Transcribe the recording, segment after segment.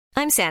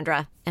I'm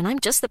Sandra, and I'm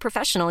just the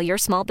professional your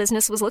small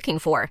business was looking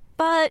for.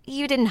 But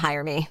you didn't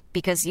hire me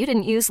because you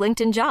didn't use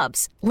LinkedIn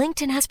Jobs.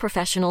 LinkedIn has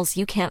professionals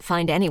you can't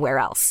find anywhere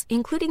else,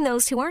 including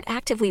those who aren't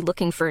actively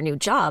looking for a new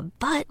job,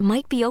 but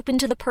might be open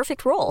to the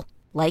perfect role,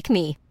 like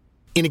me.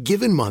 In a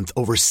given month,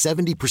 over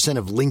 70%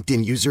 of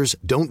LinkedIn users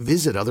don't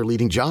visit other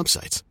leading job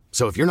sites.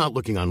 So if you're not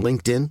looking on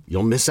LinkedIn,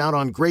 you'll miss out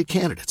on great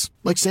candidates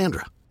like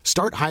Sandra.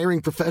 Start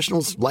hiring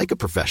professionals like a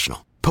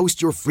professional.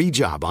 Post your free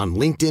job on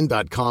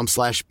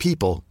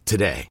linkedin.com/people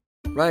today.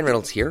 Ryan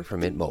Reynolds here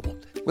from Mint Mobile.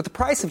 With the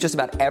price of just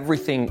about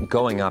everything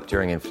going up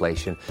during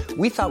inflation,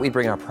 we thought we'd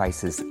bring our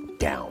prices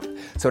down.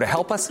 So to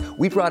help us,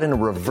 we brought in a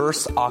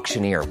reverse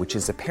auctioneer, which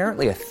is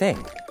apparently a thing.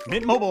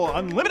 Mint Mobile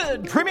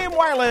Unlimited Premium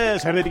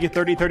Wireless. How to get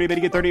 30, 30, bit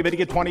to get 30, bit to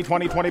get 20,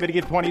 20, 20, bit to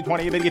get 20,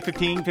 20, bit to get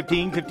 15,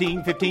 15,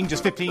 15, 15,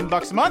 just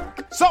 $15 a month?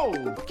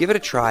 Sold! Give it a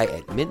try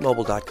at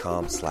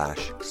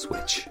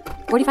mintmobile.com/switch.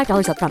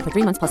 $45 up front for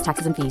 3 months plus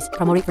taxes and fees.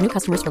 Promo rate for new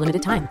customers for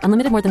limited time.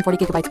 Unlimited more than 40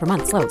 gigabytes per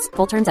month. Slows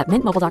full terms at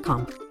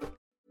mintmobile.com.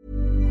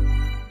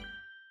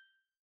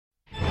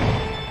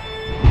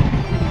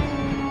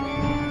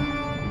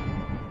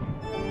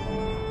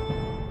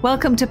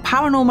 Welcome to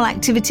Paranormal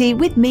Activity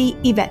with me,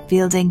 Yvette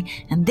Fielding,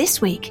 and this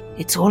week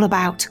it's all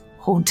about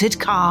haunted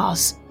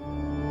cars.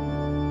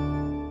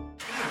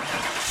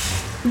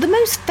 The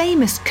most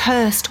famous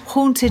cursed,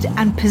 haunted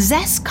and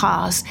possessed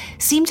cars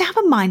seem to have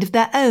a mind of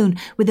their own,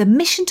 with a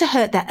mission to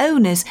hurt their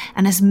owners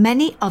and as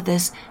many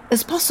others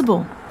as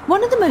possible.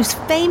 One of the most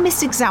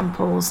famous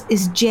examples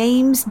is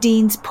James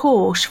Dean's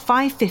Porsche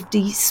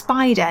 550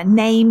 Spider,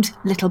 named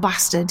Little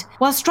Bastard.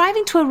 Whilst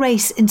driving to a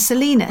race in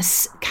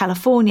Salinas,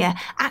 California,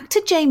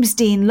 actor James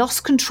Dean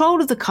lost control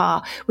of the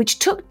car, which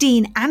took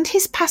Dean and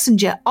his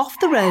passenger off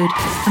the road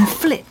and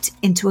flipped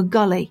into a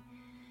gully.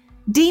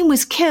 Dean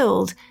was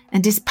killed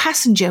and his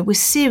passenger was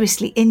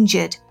seriously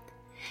injured.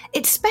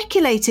 It's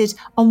speculated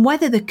on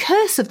whether the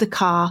curse of the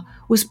car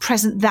was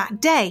present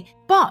that day,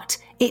 but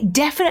it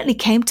definitely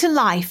came to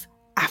life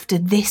after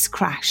this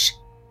crash.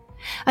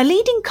 A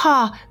leading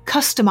car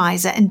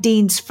customizer and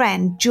Dean's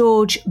friend,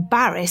 George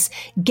Barris,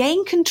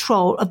 gained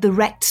control of the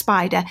wrecked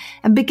Spider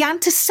and began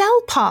to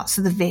sell parts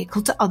of the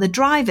vehicle to other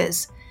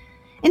drivers.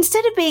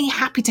 Instead of being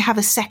happy to have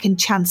a second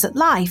chance at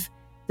life,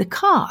 the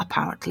car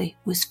apparently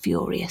was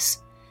furious.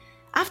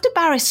 After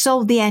Barris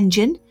sold the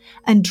engine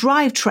and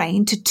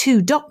drivetrain to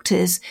 2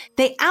 doctors,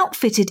 they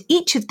outfitted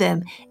each of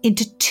them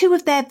into 2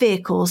 of their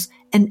vehicles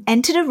and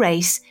entered a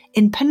race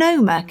in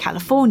Sonoma,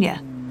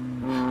 California.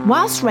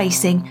 Whilst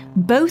racing,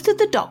 both of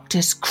the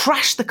doctors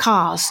crashed the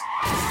cars.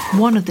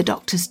 One of the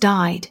doctors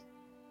died.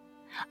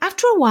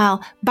 After a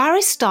while,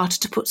 Barris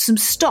started to put some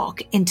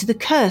stock into the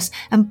curse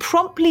and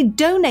promptly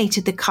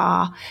donated the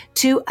car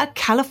to a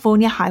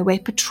California Highway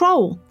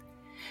Patrol.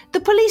 The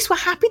police were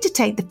happy to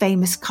take the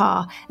famous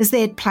car as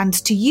they had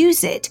planned to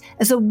use it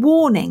as a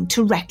warning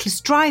to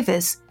reckless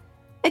drivers.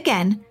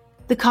 Again,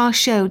 the car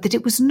showed that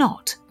it was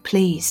not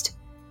pleased.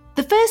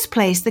 The first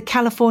place the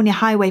California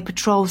Highway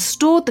Patrol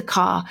stored the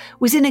car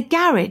was in a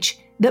garage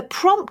that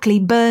promptly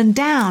burned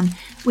down,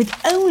 with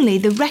only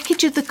the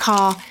wreckage of the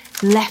car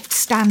left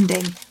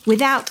standing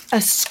without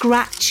a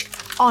scratch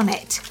on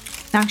it.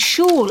 Now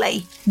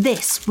surely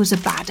this was a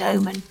bad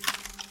omen.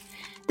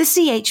 The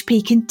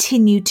CHP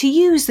continued to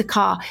use the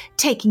car,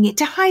 taking it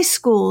to high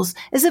schools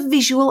as a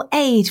visual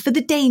aid for the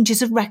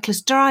dangers of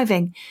reckless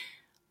driving.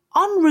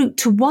 En route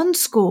to one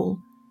school,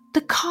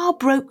 the car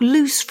broke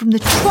loose from the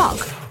truck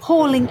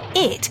hauling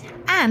it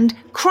and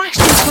crashed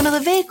into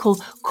another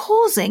vehicle,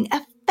 causing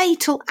a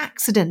fatal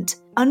accident.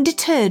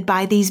 Undeterred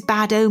by these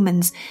bad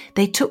omens,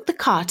 they took the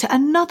car to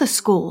another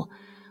school,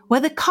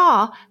 where the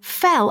car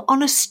fell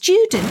on a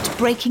student,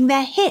 breaking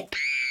their hip.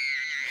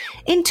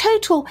 In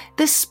total,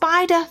 the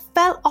Spider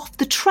fell off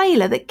the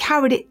trailer that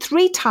carried it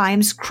 3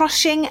 times,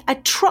 crushing a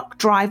truck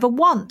driver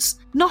once.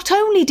 Not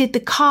only did the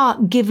car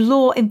give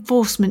law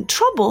enforcement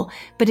trouble,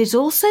 but it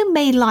also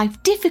made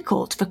life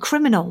difficult for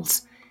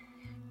criminals.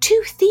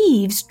 2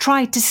 thieves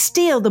tried to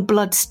steal the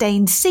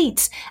blood-stained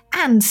seats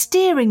and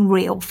steering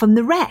wheel from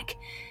the wreck.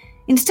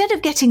 Instead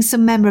of getting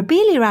some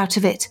memorabilia out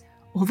of it,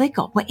 all they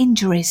got were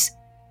injuries.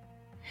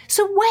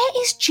 So where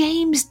is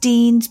James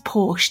Dean's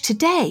Porsche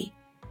today?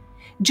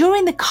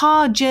 During the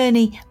car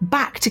journey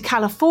back to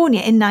California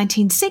in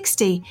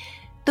 1960,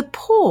 the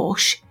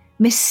Porsche,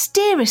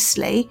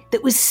 mysteriously,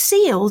 that was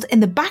sealed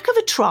in the back of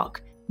a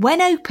truck when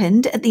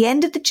opened at the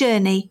end of the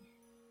journey,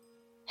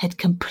 had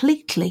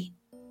completely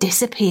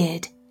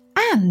disappeared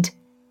and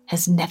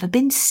has never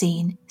been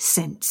seen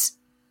since.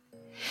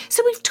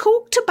 So we've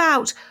talked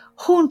about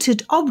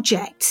haunted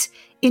objects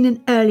in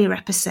an earlier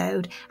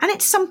episode, and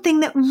it's something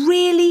that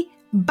really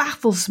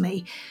baffles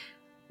me.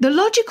 The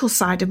logical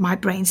side of my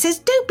brain says,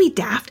 don't be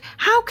daft.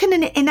 How can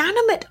an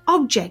inanimate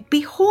object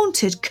be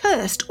haunted,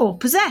 cursed or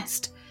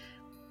possessed?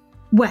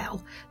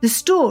 Well, the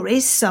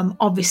stories, some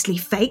obviously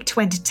fake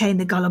to entertain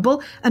the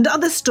gullible, and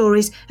other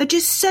stories are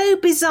just so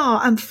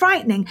bizarre and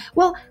frightening.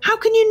 Well, how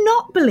can you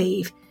not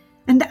believe?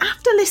 And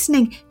after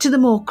listening to the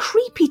more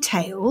creepy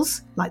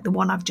tales, like the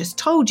one I've just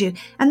told you,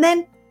 and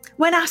then,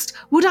 When asked,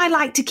 would I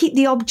like to keep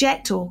the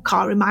object or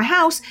car in my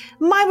house,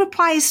 my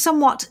reply is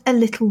somewhat a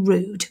little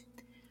rude.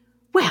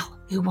 Well,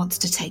 who wants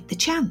to take the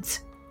chance?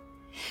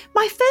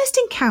 My first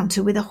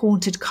encounter with a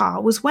haunted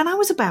car was when I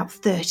was about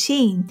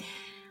 13.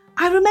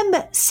 I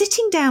remember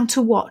sitting down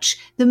to watch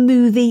the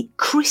movie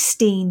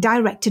Christine,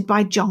 directed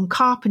by John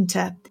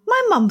Carpenter.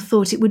 My mum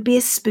thought it would be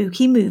a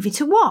spooky movie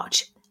to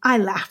watch. I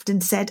laughed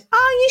and said,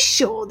 "Are you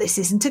sure this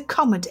isn't a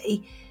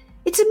comedy?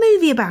 It's a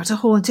movie about a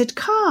haunted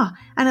car,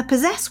 and a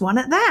possessed one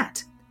at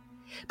that."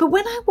 But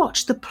when I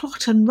watched the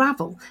plot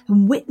unravel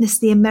and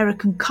witnessed the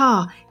American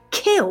car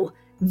kill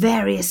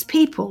various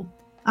people,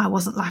 I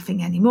wasn't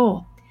laughing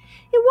anymore.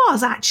 It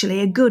was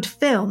actually a good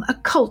film, a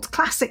cult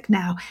classic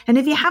now, and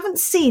if you haven't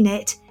seen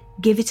it,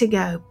 give it a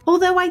go,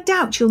 although I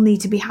doubt you'll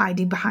need to be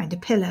hiding behind a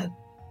pillow.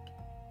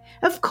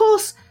 Of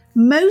course,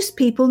 most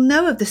people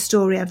know of the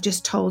story I've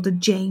just told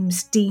of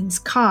James Dean's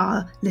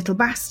car, Little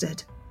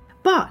Bastard.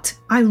 But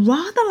I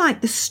rather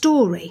like the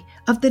story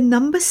of the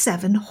number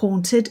 7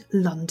 haunted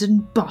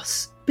London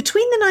bus.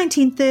 Between the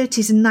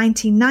 1930s and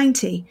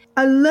 1990,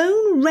 a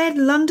lone red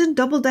London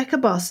double-decker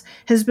bus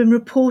has been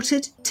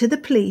reported to the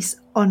police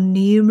on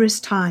numerous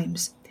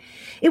times.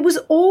 It was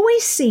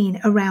always seen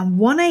around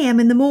 1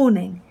 a.m. in the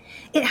morning.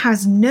 It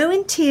has no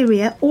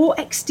interior or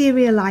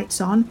exterior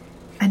lights on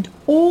and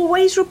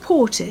always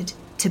reported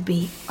to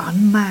be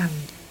unmanned.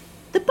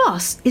 The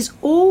bus is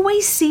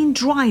always seen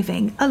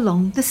driving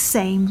along the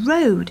same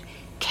road,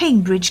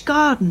 Cambridge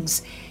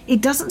Gardens.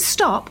 It doesn't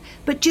stop,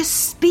 but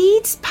just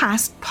speeds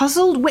past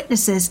puzzled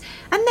witnesses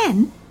and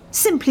then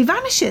simply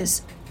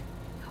vanishes.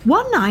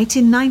 One night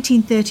in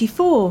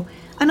 1934,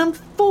 an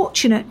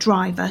unfortunate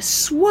driver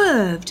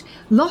swerved,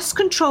 lost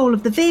control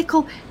of the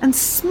vehicle and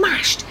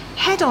smashed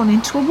head-on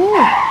into a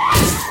wall.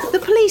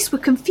 The police were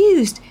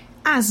confused,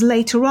 as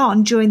later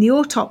on during the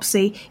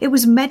autopsy it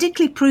was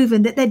medically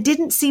proven that there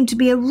didn't seem to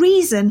be a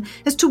reason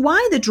as to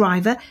why the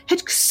driver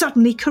had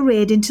suddenly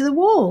careered into the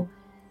wall.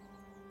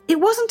 It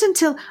wasn't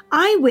until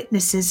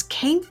eyewitnesses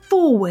came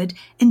forward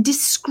and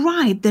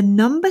described the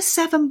number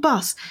 7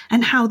 bus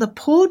and how the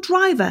poor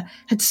driver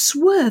had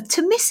swerved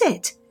to miss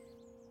it.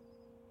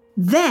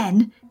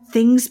 Then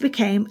things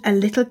became a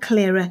little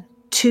clearer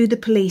to the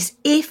police,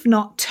 if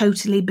not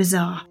totally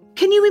bizarre.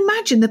 Can you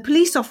imagine the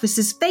police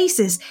officers'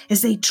 faces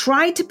as they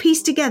tried to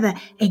piece together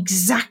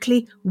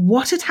exactly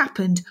what had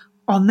happened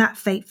on that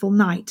fateful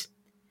night?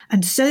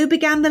 And so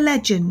began the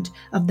legend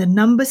of the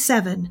number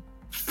 7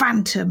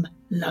 Phantom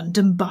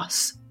London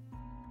bus.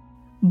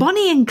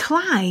 Bonnie and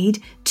Clyde,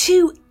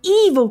 2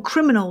 evil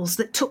criminals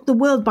that took the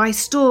world by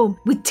storm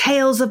with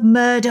tales of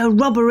murder,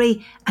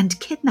 robbery and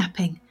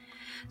kidnapping.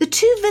 The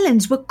 2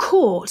 villains were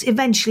caught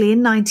eventually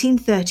in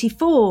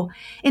 1934.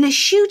 In a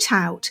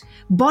shootout,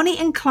 Bonnie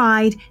and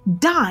Clyde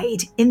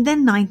died in their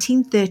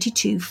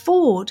 1932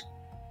 Ford.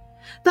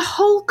 The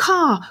whole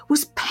car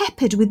was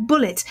peppered with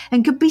bullets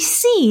and could be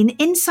seen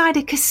inside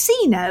a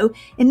casino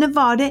in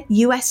Nevada,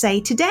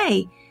 USA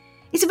today.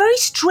 It's a very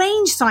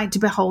strange sight to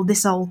behold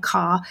this old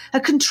car, a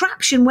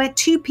contraption where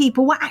 2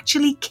 people were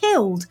actually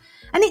killed,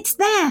 and it's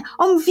there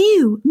on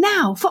view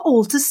now for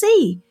all to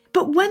see.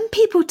 But when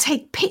people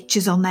take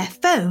pictures on their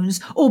phones,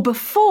 or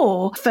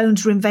before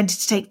phones were invented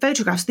to take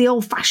photographs, the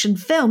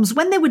old-fashioned films,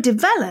 when they were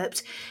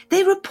developed,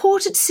 they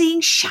reported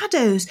seeing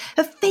shadows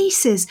of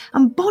faces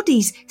and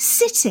bodies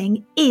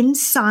sitting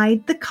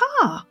inside the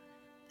car.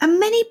 And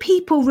many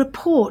people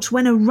report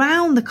when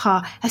around the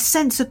car a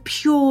sense of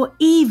pure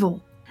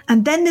evil.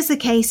 And then there's the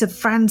case of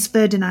Franz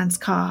Ferdinand's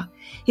car.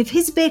 If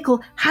his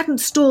vehicle hadn't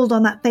stalled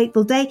on that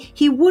fateful day,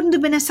 he wouldn't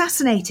have been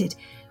assassinated,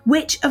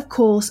 which, of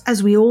course,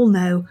 as we all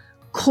know,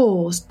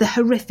 caused the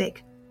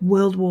horrific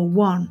World War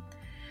I.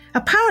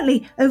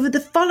 Apparently, over the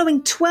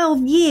following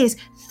 12 years,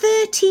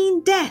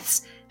 13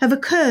 deaths have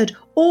occurred,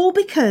 all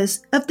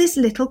because of this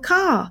little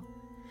car.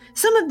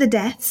 Some of the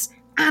deaths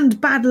and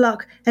bad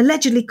luck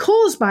allegedly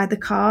caused by the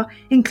car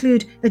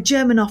include a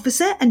German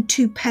officer and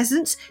 2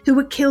 peasants who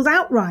were killed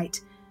outright,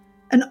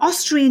 an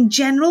Austrian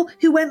general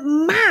who went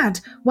mad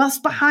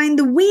whilst behind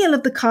the wheel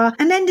of the car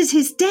and ended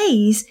his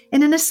days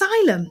in an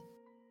asylum,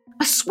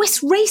 a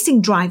Swiss racing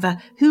driver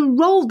who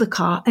rolled the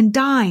car and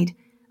died,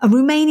 a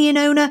Romanian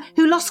owner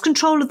who lost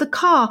control of the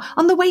car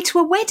on the way to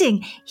a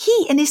wedding.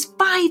 He and his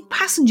 5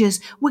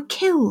 passengers were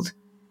killed.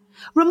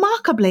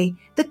 Remarkably,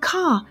 the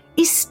car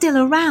is still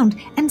around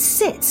and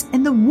sits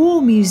in the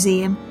War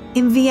Museum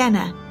in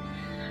Vienna.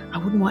 I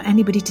wouldn't want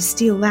anybody to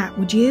steal that,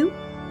 would you?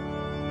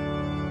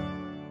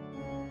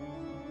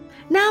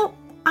 Now,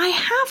 I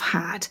have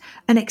had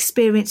an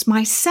experience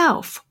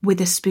myself with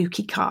a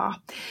spooky car.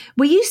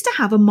 We used to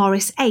have a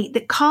Morris 8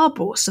 that Car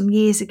bought some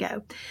years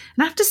ago.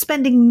 And after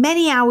spending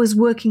many hours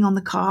working on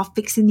the car,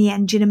 fixing the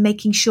engine and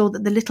making sure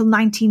that the little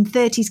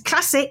 1930s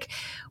classic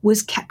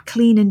was kept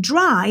clean and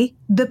dry,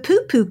 the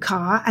poo-poo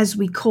car, as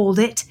we called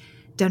it,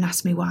 don't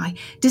ask me why,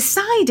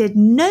 decided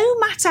no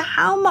matter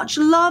how much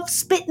love,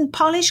 spit and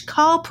polish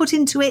Car put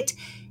into it,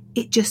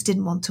 it just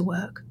didn't want to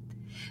work.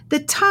 The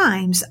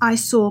times I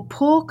saw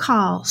poor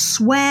Carl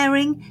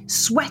swearing,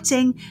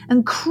 sweating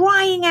and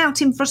crying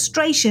out in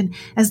frustration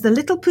as the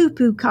little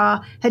poo-poo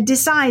car had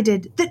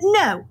decided that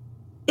no,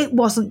 it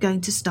wasn't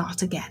going to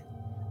start again.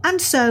 And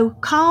so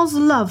Carl's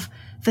love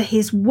for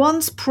his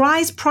once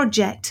prized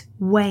project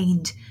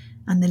waned,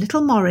 and the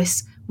little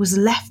Morris was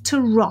left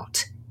to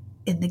rot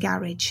in the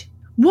garage.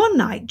 One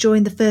night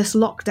during the first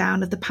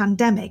lockdown of the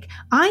pandemic,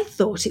 I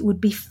thought it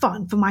would be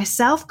fun for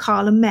myself,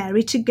 Carl and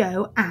Mary to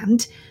go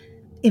and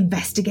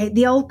investigate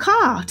the old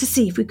car to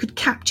see if we could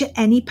capture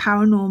any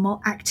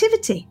paranormal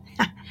activity,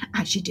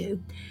 as you do.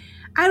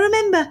 I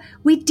remember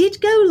we did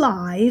go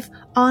live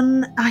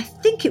on, I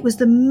think it was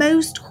the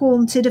Most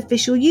Haunted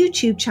official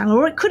YouTube channel,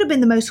 or it could have been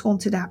the Most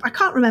Haunted app. I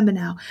can't remember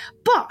now.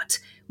 But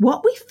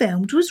what we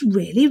filmed was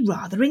really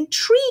rather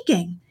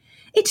intriguing.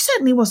 It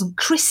certainly wasn't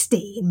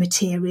Christine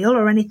material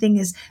or anything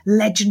as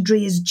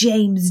legendary as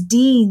James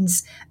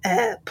Dean's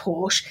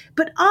Porsche,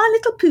 but our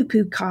little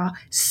poo-poo car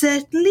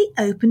certainly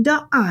opened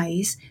our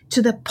eyes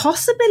to the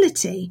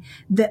possibility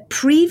that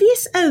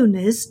previous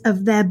owners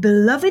of their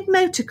beloved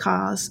motor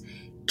cars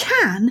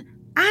can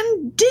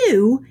and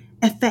do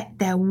affect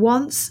their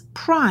once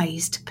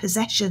prized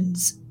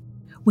possessions.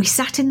 We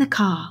sat in the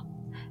car.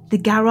 The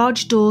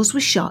garage doors were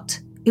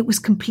shut. It was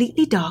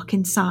completely dark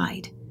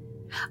inside.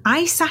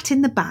 I sat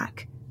in the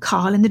back,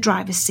 Carl in the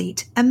driver's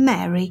seat and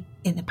Mary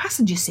in the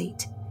passenger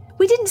seat.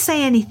 We didn't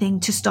say anything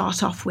to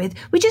start off with.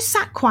 We just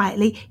sat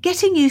quietly,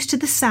 getting used to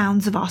the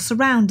sounds of our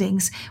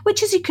surroundings,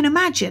 which, as you can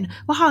imagine,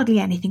 were hardly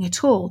anything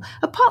at all,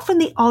 apart from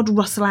the odd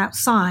rustle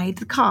outside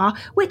the car,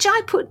 which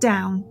I put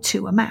down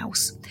to a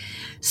mouse.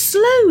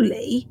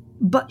 Slowly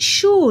but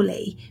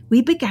surely,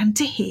 we began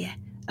to hear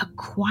a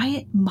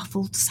quiet,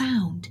 muffled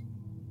sound.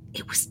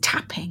 It was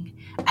tapping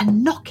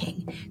and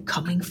knocking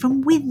coming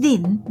from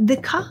within the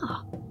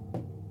car.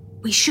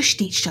 We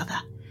shushed each other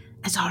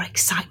as our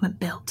excitement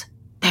built.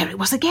 There it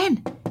was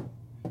again.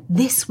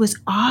 This was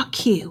our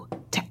cue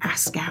to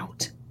ask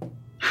out.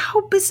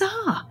 How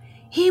bizarre.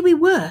 Here we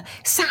were,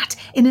 sat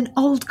in an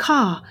old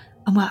car,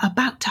 and were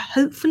about to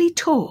hopefully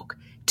talk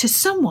to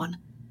someone,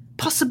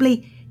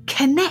 possibly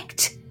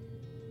connect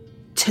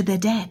to the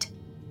dead.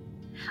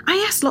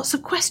 I asked lots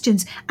of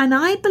questions, and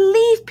I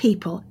believe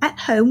people at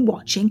home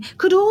watching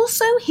could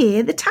also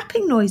hear the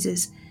tapping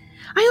noises.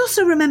 I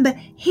also remember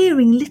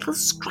hearing little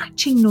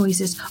scratching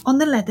noises on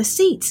the leather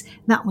seats.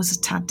 That was a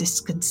tad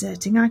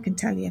disconcerting, I can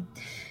tell you.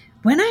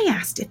 When I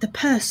asked if the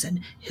person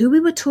who we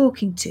were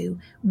talking to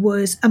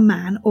was a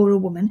man or a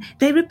woman,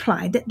 they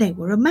replied that they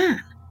were a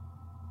man.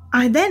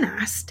 I then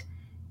asked,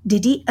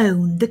 did he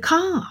own the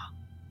car?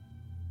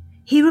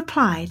 He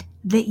replied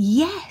that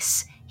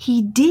yes,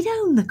 he did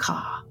own the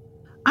car.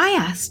 I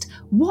asked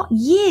what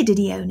year did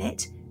he own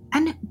it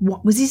and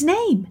what was his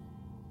name.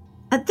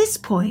 At this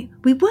point,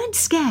 we weren't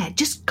scared,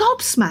 just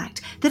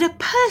gobsmacked that a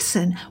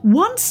person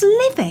once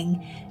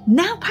living,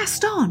 now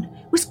passed on,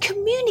 was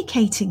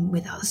communicating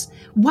with us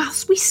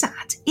whilst we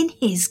sat in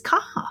his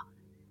car.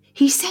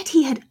 He said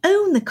he had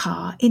owned the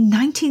car in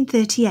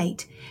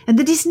 1938 and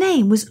that his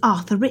name was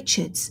Arthur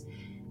Richards.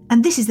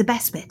 And this is the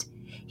best bit.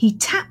 He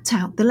tapped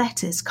out the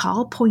letters,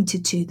 Carl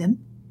pointed to them,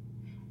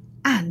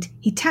 and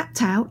he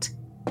tapped out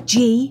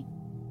G-E-T-O-U-T,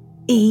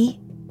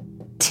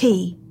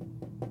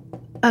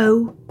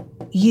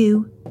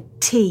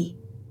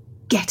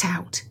 get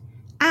out.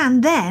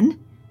 And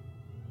then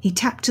he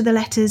tapped to the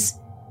letters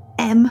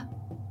M-Y-C-A-R,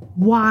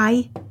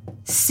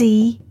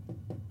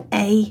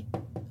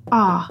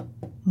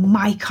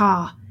 my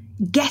car,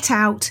 get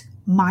out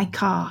my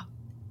car.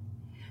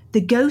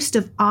 The ghost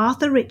of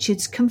Arthur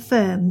Richards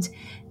confirmed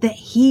that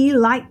he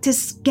liked to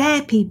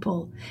scare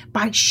people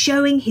by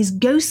showing his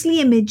ghostly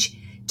image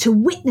to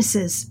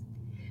witnesses.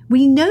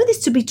 We know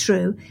this to be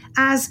true,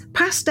 as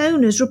past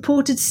owners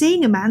reported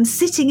seeing a man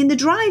sitting in the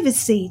driver's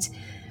seat.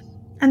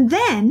 And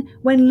then,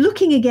 when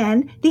looking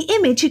again, the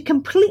image had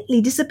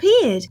completely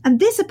disappeared, and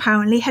this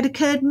apparently had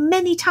occurred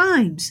many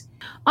times.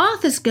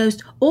 Arthur's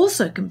ghost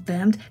also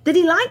confirmed that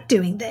he liked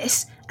doing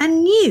this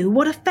and knew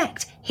what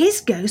effect his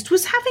ghost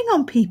was having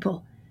on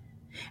people.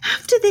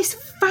 After this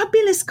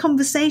fabulous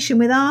conversation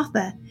with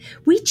Arthur,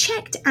 we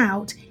checked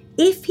out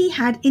if he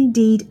had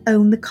indeed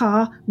owned the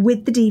car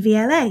with the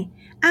DVLA.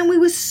 And we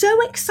were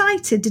so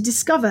excited to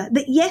discover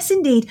that yes,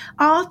 indeed,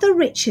 Arthur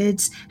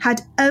Richards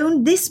had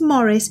owned this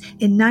Morris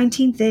in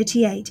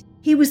 1938.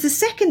 He was the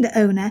second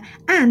owner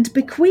and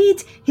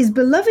bequeathed his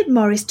beloved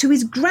Morris to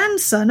his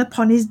grandson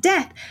upon his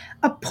death.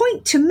 A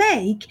point to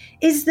make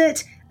is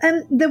that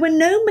there were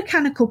no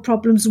mechanical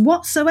problems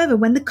whatsoever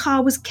when the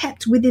car was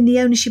kept within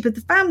the ownership of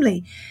the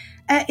family.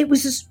 It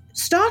was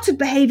started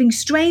behaving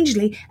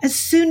strangely as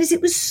soon as it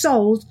was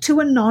sold to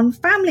a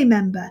non-family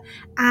member,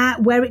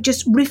 where it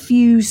just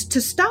refused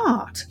to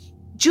start.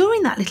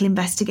 During that little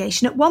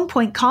investigation, at one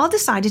point, Carl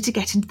decided to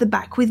get into the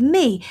back with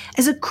me,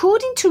 as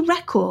according to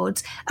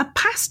records, a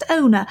past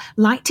owner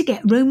liked to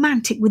get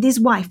romantic with his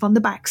wife on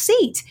the back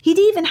seat. He'd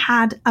even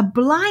had a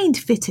blind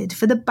fitted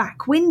for the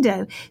back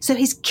window, so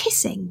his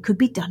kissing could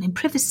be done in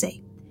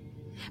privacy.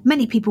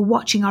 Many people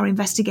watching our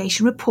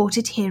investigation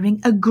reported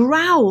hearing a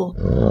growl.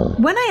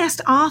 When I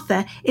asked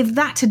Arthur if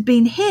that had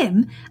been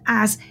him,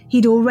 as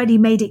he'd already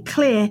made it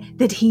clear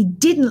that he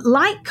didn't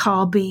like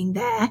Carl being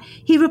there,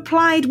 he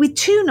replied with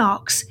 2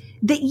 knocks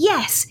that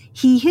yes,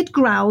 he had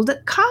growled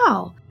at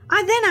Carl.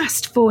 I then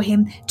asked for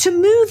him to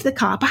move the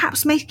car,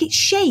 perhaps make it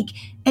shake,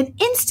 and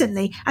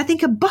instantly I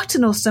think a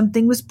button or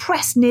something was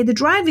pressed near the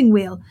driving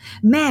wheel.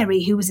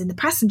 Mary, who was in the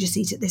passenger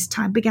seat at this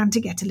time, began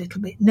to get a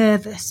little bit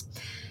nervous.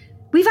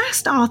 We've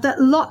asked Arthur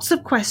lots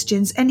of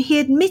questions, and he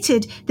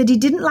admitted that he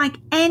didn't like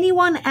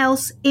anyone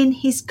else in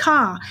his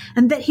car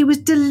and that he was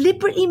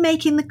deliberately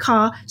making the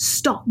car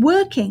stop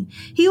working.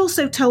 He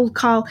also told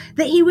Carl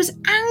that he was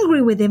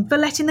angry with him for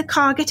letting the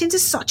car get into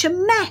such a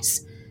mess.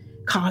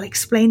 Carl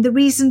explained the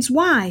reasons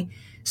why,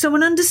 so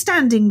an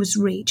understanding was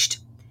reached.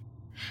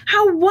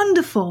 How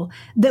wonderful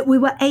that we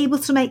were able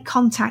to make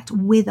contact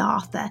with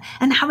Arthur,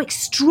 and how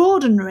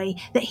extraordinary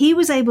that he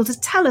was able to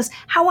tell us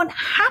how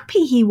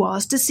unhappy he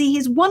was to see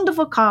his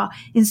wonderful car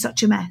in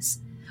such a mess.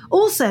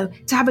 Also,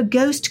 to have a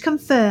ghost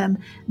confirm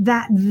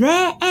that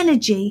their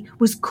energy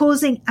was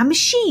causing a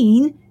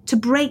machine to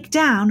break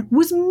down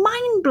was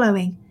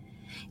mind-blowing.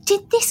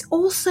 Did this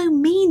also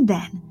mean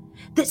then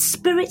that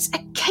spirits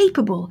are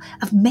capable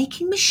of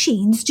making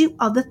machines do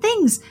other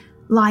things,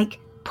 like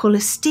pull a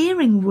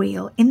steering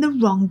wheel in the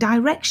wrong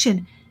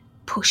direction,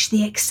 push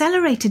the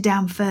accelerator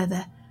down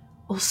further,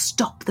 or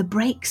stop the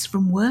brakes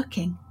from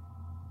working?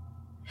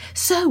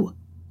 So,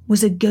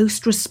 was a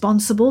ghost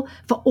responsible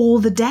for all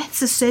the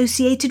deaths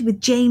associated with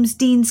James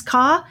Dean's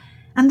car,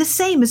 and the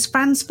same as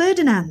Franz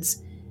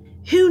Ferdinand's?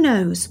 Who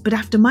knows, but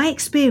after my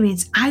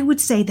experience, I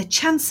would say the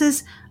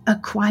chances are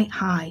quite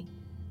high.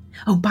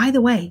 Oh, by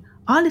the way,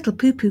 our little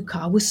poo-poo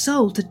car was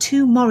sold to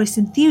 2 Morris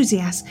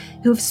enthusiasts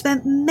who have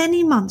spent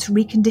many months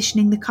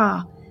reconditioning the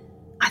car.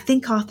 I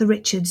think Arthur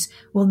Richards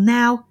will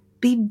now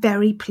be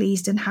very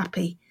pleased and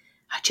happy.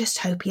 I just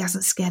hope he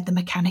hasn't scared the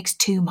mechanics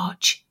too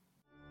much.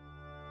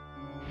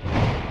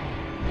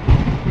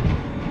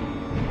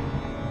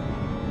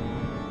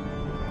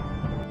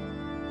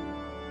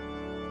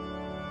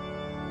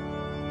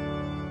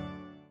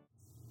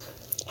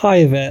 Hi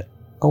Yvette,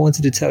 I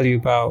wanted to tell you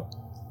about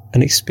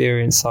an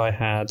experience I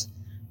had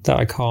that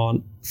I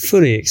can't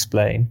fully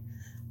explain,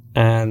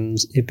 and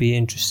it'd be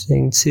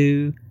interesting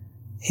to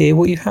hear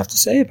what you have to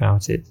say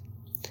about it.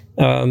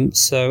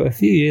 So a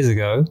few years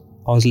ago,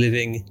 I was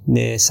living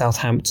near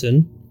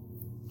Southampton,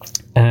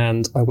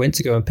 and I went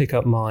to go and pick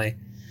up my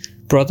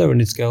brother and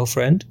his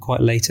girlfriend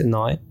quite late at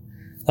night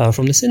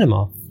from the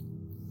cinema.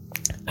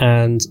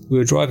 And we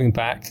were driving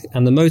back,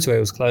 and the motorway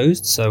was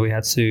closed, so we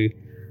had to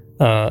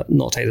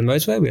not take the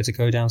motorway. We had to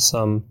go down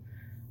some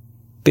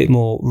bit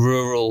more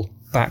rural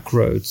back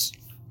roads.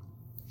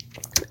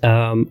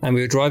 And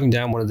we were driving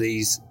down one of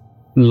these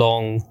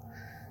long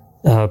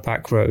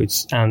back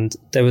roads, and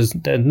there were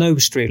no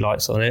street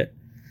lights on it.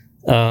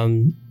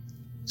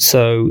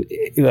 So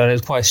it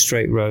was quite a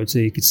straight road, so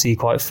you could see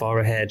quite far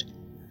ahead.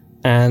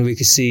 And we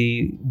could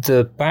see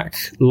the back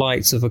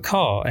lights of a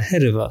car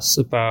ahead of us,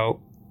 about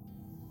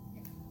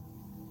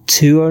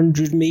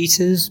 200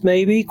 meters,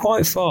 maybe,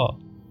 quite far.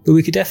 But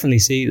we could definitely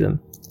see them.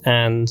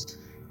 And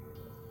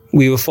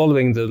we were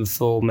following them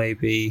for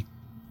maybe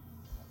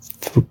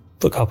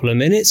a couple of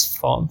minutes,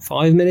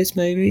 5 minutes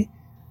maybe,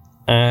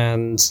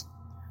 and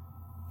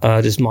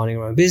just minding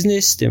our own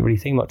business, didn't really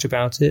think much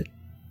about it.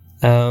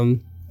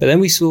 But then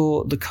we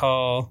saw the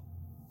car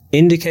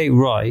indicate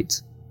right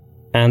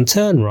and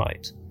turn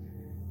right.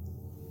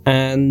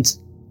 And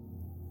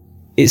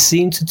it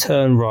seemed to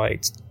turn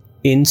right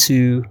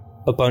into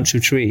a bunch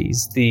of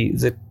trees.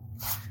 The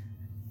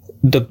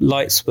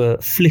lights were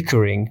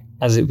flickering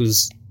as it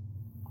was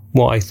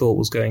what I thought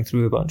was going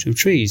through a bunch of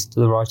trees to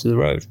the right of the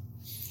road.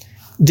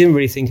 Didn't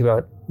really think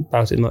about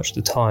it much at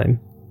the time.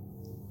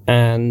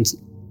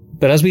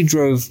 But as we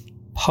drove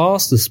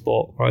past the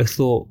spot where I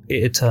thought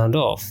it had turned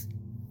off,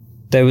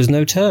 there was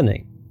no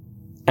turning.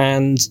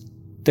 And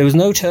there was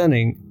no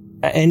turning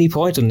at any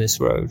point on this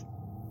road.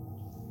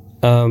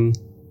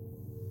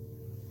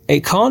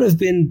 It can't have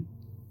been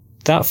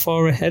that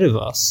far ahead of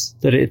us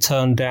that it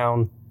turned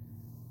down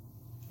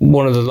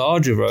one of the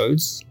larger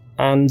roads,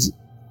 and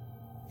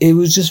it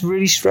was just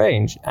really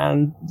strange.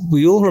 And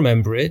we all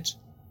remember it.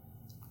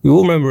 We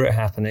all remember it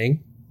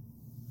happening.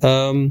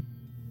 And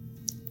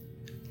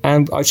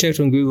I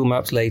checked on Google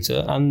Maps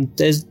later, and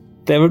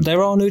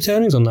there are no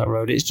turnings on that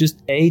road. It's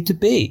just A to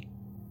B.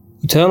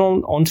 You turn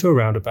onto a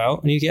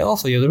roundabout, and you get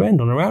off the other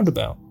end on a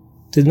roundabout.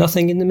 There's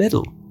nothing in the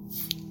middle.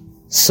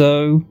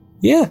 So,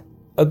 yeah,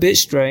 a bit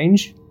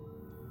strange.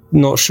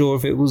 Not sure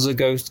if it was a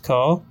ghost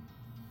car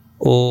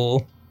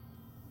or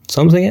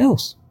something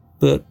else,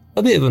 but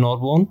a bit of an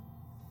odd one.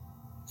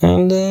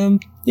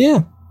 And,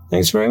 yeah,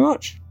 thanks very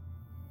much.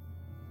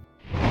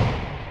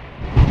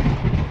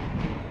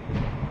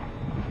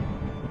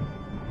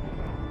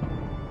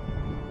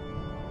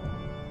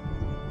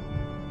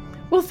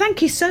 Well,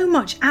 thank you so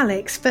much,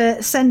 Alex,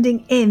 for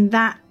sending in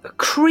that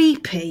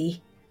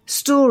creepy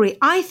story.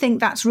 I think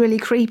that's really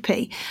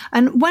creepy.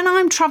 And when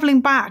I'm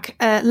traveling back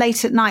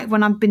late at night,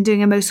 when I've been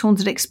doing a most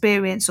haunted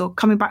experience or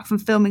coming back from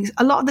filming,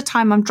 a lot of the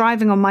time I'm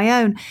driving on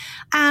my own.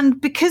 And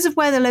because of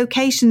where the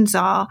locations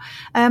are,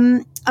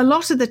 a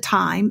lot of the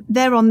time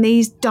they're on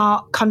these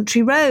dark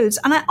country roads.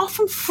 And I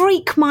often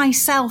freak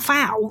myself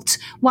out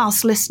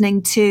whilst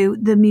listening to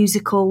the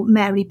musical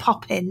Mary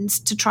Poppins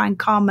to try and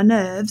calm my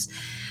nerves.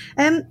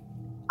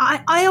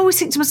 I always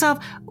think to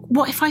myself,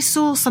 what if I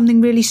saw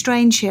something really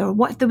strange here? Or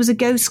what if there was a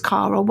ghost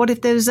car? Or what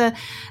if there was an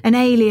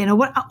alien? Or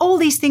what? All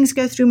these things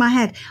go through my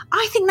head.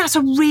 I think that's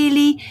a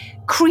really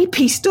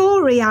creepy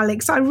story,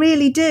 Alex. I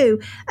really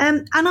do.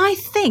 And I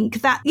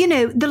think that,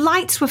 the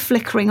lights were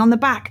flickering on the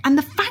back, and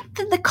the fact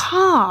that the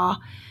car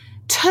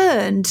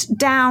turned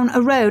down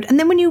a road, and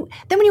then when you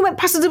went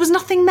past it, there was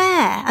nothing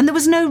there and there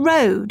was no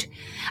road.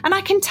 And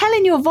I can tell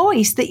in your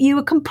voice that you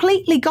were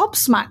completely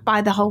gobsmacked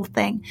by the whole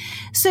thing.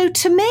 So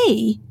to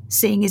me,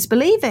 seeing is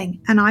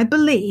believing, and I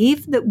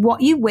believe that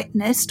what you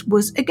witnessed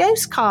was a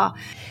ghost car.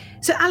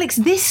 So, Alex,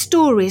 this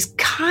story has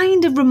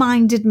kind of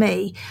reminded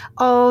me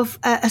of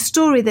a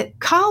story that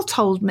Carl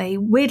told me,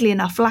 weirdly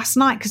enough, last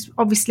night, because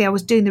obviously I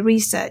was doing the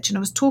research and I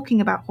was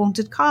talking about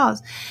haunted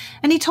cars.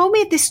 And he told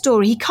me this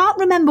story. He can't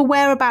remember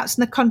whereabouts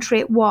in the country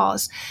it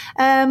was,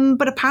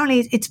 but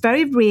apparently it's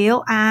very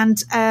real,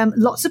 and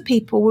lots of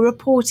people were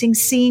reporting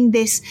seeing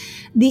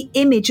the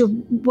image of,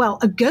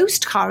 a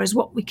ghost car is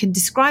what we can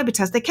describe it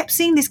as. They kept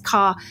seeing this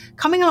car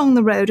coming along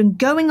the road and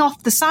going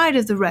off the side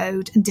of the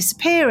road and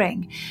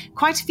disappearing.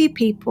 Quite a few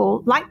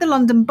people, like the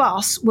London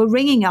bus, were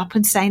ringing up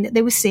and saying that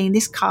they were seeing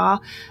this car,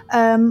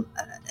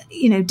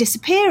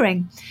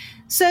 disappearing.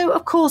 So,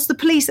 of course, the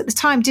police at the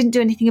time didn't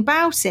do anything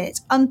about it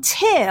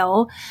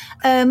until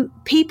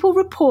people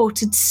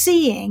reported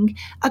seeing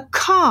a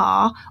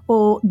car,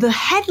 or the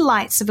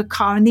headlights of a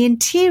car and the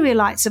interior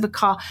lights of a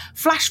car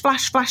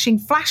flashing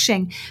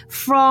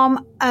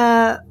from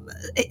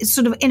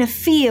sort of in a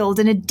field,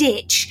 in a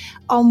ditch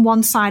on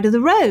one side of the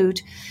road.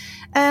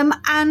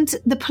 And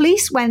the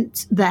police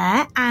went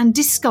there and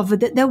discovered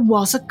that there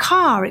was a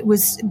car. It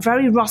was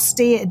very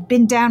rusty. It had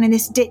been down in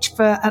this ditch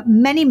for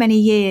many, many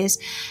years.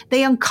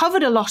 They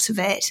uncovered a lot of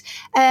it.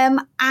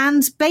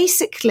 And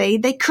basically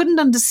they couldn't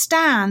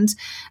understand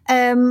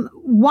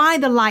why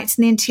the lights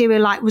in the interior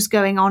light was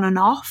going on and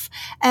off,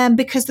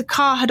 because the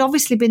car had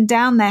obviously been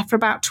down there for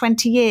about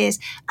 20 years.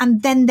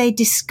 And then they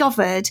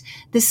discovered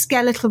the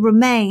skeletal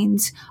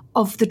remains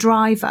of the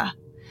driver.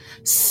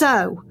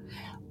 So,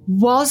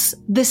 was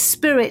the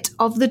spirit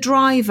of the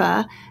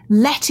driver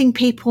letting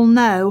people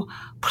know,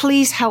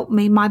 please help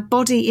me, my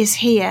body is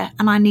here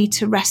and I need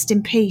to rest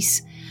in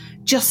peace?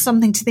 Just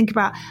something to think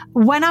about.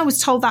 When I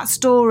was told that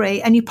story,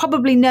 and you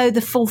probably know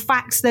the full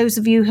facts, those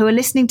of you who are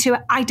listening to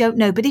it, I don't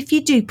know. But if you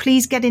do,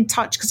 please get in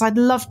touch, because I'd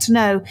love to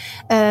know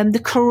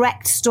the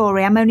correct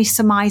story. I'm only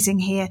surmising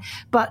here.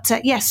 But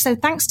yes, so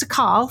thanks to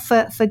Carl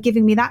for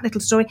giving me that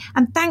little story.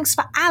 And thanks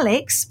for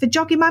Alex for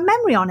jogging my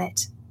memory on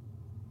it.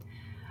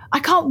 I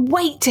can't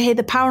wait to hear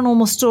the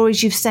paranormal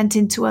stories you've sent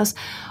in to us.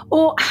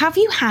 Or have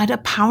you had a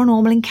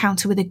paranormal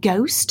encounter with a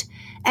ghost,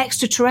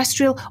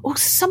 extraterrestrial, or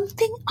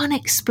something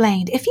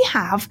unexplained? If you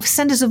have,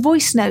 send us a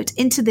voice note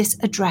into this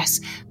address,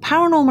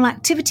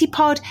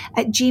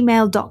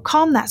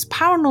 paranormalactivitypod@gmail.com. That's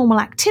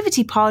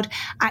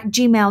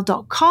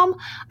paranormalactivitypod@gmail.com.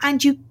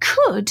 And you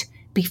could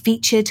be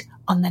featured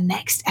on the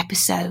next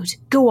episode.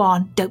 Go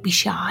on, don't be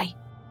shy.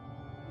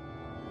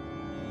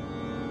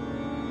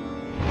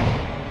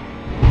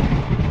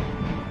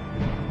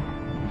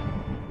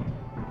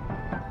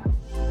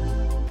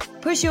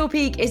 Push Your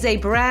Peak is a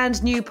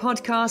brand new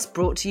podcast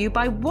brought to you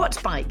by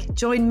Wattbike.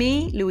 Join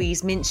me,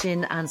 Louise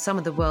Minchin, and some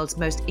of the world's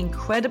most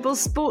incredible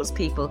sports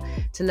people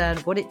to learn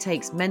what it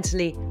takes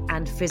mentally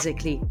and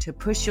physically to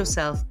push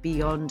yourself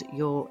beyond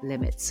your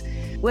limits.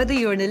 Whether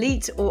you're an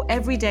elite or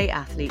everyday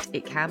athlete,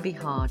 it can be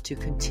hard to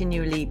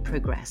continually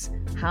progress.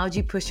 How do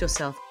you push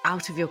yourself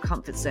out of your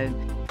comfort zone?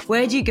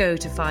 Where do you go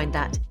to find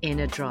that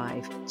inner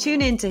drive?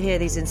 Tune in to hear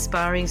these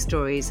inspiring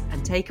stories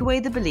and take away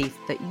the belief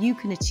that you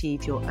can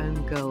achieve your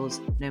own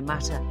goals, no matter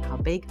how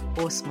big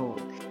or small.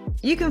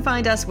 You can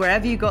find us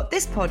wherever you got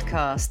this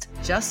podcast.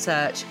 Just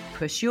search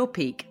Push Your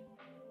Peak.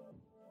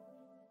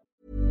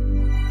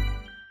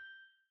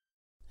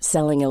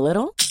 Selling a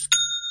little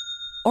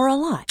or a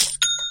lot?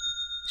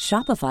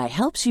 Shopify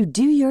helps you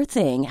do your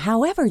thing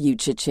however you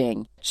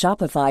cha-ching.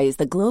 Shopify is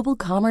the global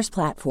commerce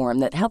platform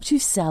that helps you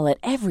sell at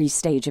every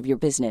stage of your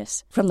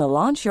business. From the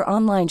launch your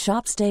online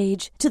shop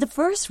stage to the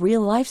first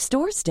real life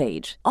store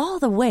stage, all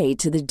the way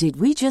to the did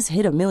we just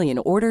hit a million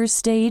orders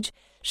stage.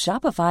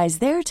 Shopify is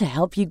there to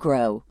help you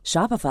grow.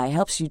 Shopify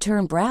helps you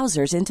turn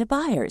browsers into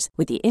buyers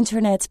with the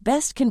internet's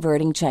best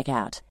converting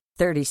checkout.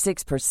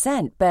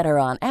 36% better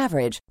on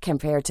average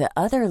compared to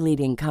other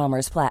leading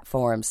commerce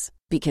platforms.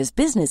 Because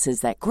businesses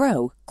that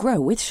grow,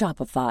 grow with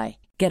Shopify.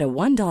 Get a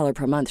 $1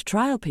 per month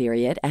trial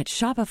period at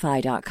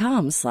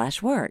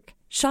shopify.com/work.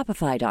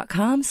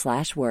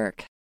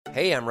 Shopify.com/work.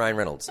 Hey, I'm Ryan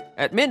Reynolds.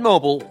 At Mint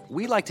Mobile,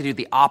 we like to do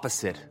the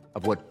opposite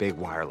of what Big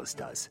Wireless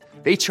does.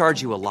 They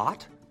charge you a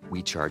lot.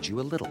 we charge you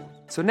a little.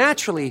 So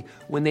naturally,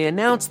 when they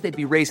announced they'd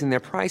be raising their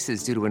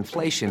prices due to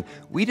inflation,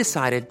 we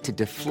decided to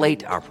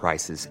deflate our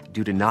prices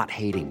due to not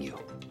hating you.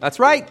 That's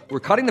right. We're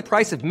cutting the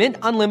price of Mint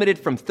Unlimited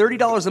from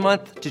 $30 a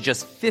month to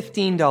just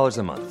 $15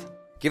 a month.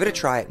 Give it a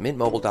try at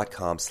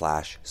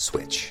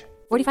mintmobile.com/switch.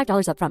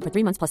 $45 up front for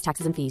 3 months plus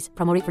taxes and fees.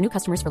 Promo rate for new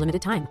customers for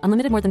limited time.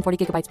 Unlimited more than 40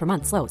 gigabytes per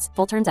month. Slows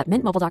full terms at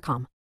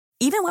mintmobile.com.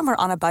 Even when we're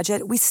on a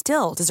budget, we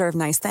still deserve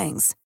nice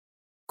things.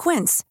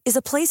 Quince is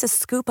a place to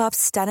scoop up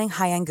stunning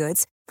high-end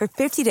goods for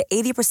 50 to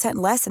 80%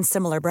 less than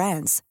similar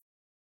brands.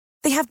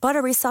 They have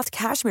buttery soft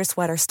cashmere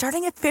sweaters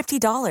starting at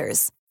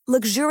 $50,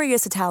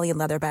 luxurious Italian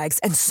leather bags,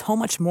 and so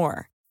much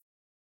more.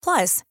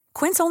 Plus,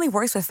 Quince only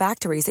works with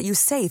factories that use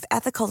safe,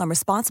 ethical, and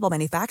responsible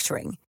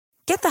manufacturing.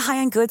 Get the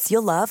high-end goods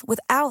you'll love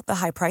without the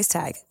high price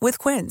tag with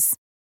Quince.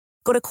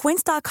 Go to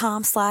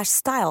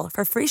quince.com/style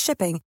for free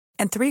shipping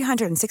and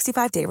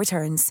 365-day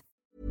returns.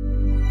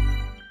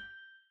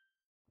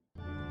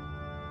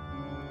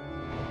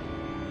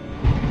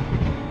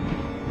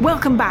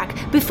 Welcome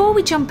back. Before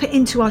we jump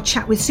into our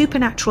chat with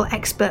supernatural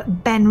expert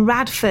Ben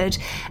Radford,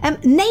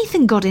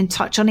 Nathan got in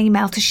touch on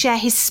email to share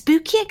his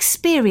spooky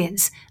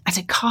experience at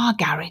a car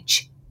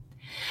garage.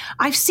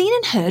 I've seen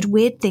and heard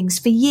weird things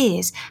for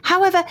years.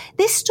 However,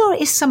 this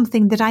story is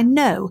something that I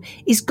know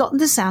is gotten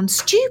to sound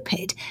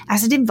stupid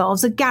as it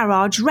involves a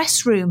garage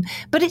restroom,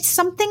 but it's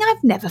something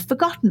I've never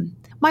forgotten.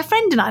 My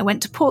friend and I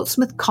went to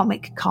Portsmouth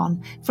Comic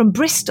Con from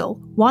Bristol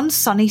one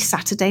sunny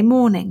Saturday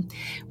morning.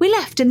 We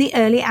left in the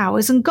early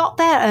hours and got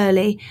there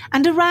early,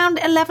 and around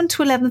 11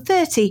 to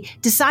 11:30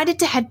 decided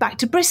to head back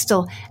to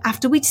Bristol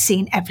after we'd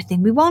seen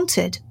everything we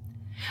wanted.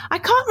 I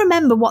can't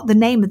remember what the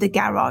name of the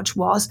garage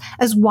was,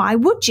 as why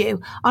would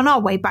you? On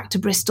our way back to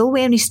Bristol,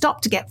 we only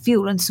stopped to get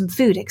fuel and some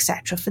food,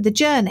 etc. for the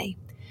journey.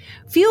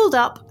 Fueled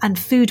up and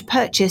food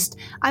purchased,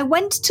 I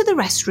went to the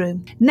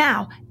restroom.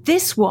 Now,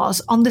 this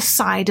was on the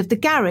side of the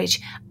garage,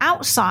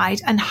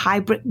 outside and high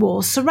brick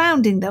walls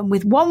surrounding them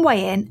with one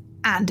way in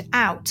and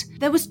out.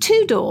 There was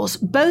 2 doors,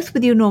 both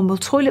with your normal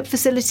toilet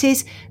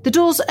facilities. The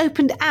doors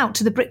opened out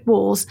to the brick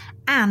walls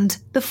and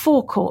the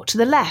forecourt to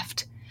the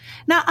left.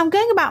 Now, I'm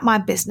going about my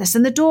business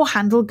and the door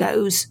handle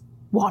goes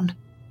 1,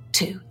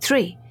 2,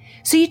 3.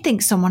 So you'd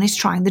think someone is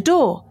trying the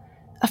door.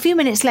 A few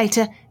minutes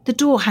later, the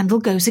door handle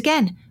goes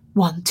again.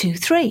 1, 2,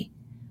 3.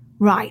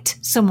 Right,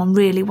 someone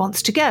really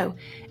wants to go.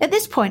 At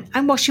this point,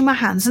 I'm washing my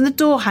hands and the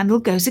door handle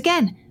goes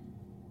again.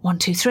 1,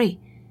 2, 3.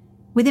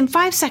 Within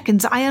 5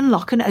 seconds, I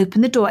unlock and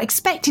open the door,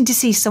 expecting to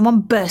see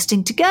someone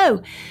bursting to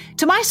go.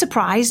 To my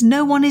surprise,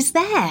 no one is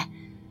there.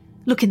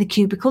 Look in the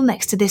cubicle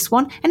next to this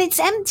one, and it's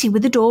empty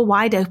with the door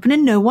wide open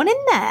and no one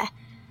in there.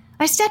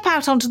 I step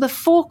out onto the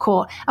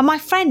forecourt, and my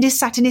friend is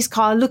sat in his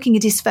car looking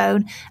at his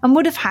phone and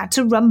would have had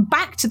to run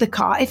back to the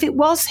car if it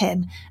was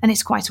him, and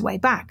it's quite a way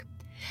back.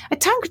 A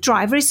tank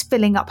driver is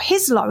filling up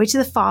his lorry to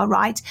the far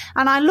right,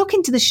 and I look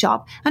into the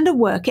shop and a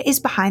worker is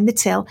behind the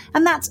till,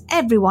 and that's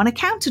everyone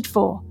accounted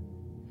for.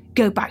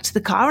 Go back to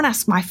the car and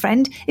ask my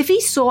friend if he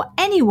saw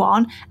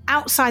anyone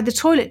outside the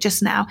toilet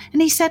just now,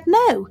 and he said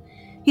no.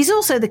 He's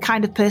also the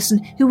kind of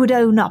person who would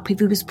own up if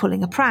he was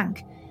pulling a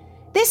prank.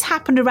 This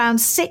happened around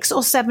 6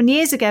 or 7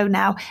 years ago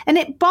now, and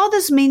it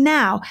bothers me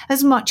now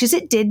as much as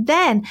it did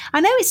then.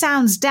 I know it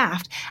sounds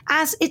daft,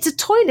 as it's a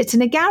toilet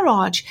in a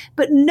garage,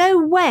 but no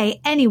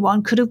way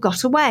anyone could have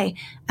got away,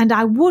 and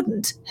I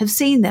wouldn't have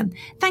seen them.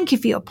 Thank you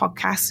for your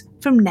podcast,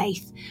 from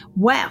Nath.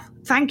 Well,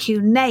 thank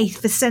you,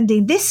 Nath, for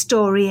sending this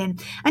story in.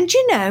 And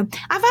you know,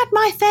 I've had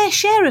my fair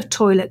share of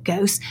toilet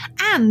ghosts,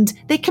 and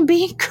they can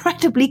be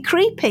incredibly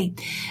creepy.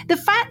 The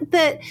fact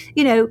that,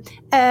 you know,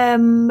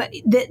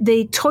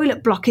 the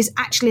toilet block is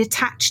actually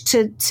attached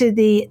to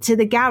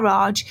the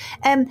garage,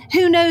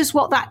 who knows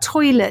what that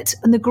toilet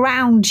and the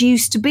ground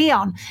used to be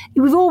on.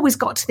 We've always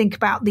got to think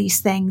about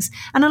these things.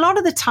 And a lot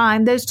of the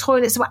time, those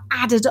toilets were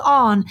added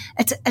on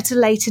at a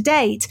later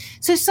date.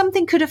 So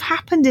something could have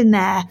happened in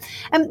there.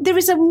 There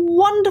is a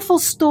wonderful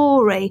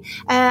story,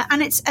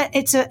 and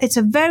it's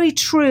a very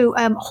true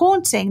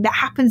haunting that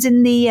happens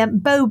in the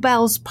Bow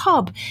Bells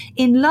pub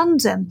in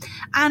London.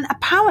 And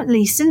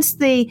apparently, since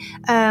the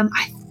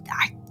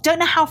I don't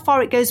know how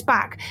far it goes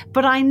back,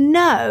 but I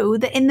know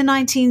that in the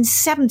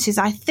 1970s,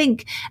 I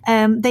think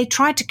they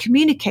tried to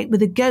communicate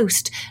with a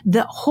ghost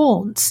that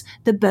haunts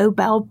the Bow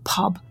Bell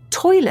pub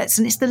toilets,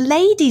 and it's the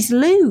ladies'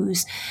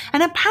 loos.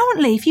 And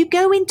apparently, if you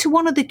go into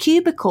one of the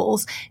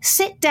cubicles,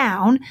 sit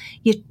down,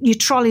 your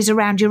trolley's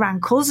around your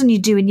ankles, and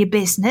you're doing your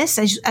business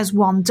as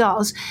one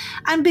does,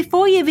 and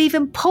before you've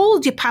even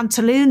pulled your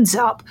pantaloons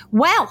up,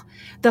 well,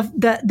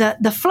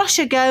 the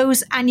flusher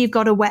goes, and you've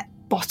got a wet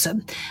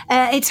bottom.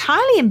 It's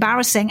highly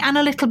embarrassing and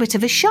a little bit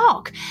of a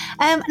shock.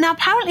 Now,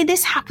 apparently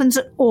this happens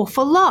an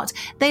awful lot.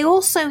 They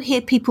also hear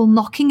people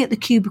knocking at the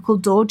cubicle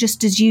door,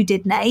 just as you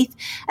did, Nath.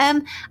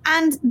 And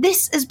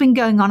this has been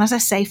going on, as I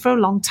say, for a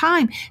long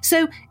time.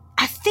 So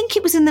I think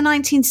it was in the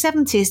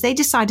 1970s, they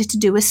decided to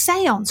do a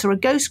seance, or a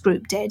ghost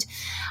group did.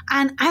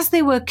 And as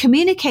they were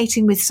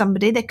communicating with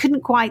somebody, they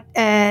couldn't quite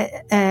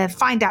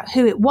find out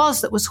who it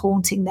was that was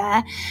haunting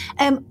there.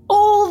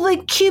 All the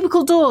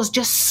cubicle doors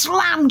just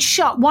slammed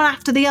shut one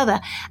after the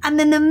other. And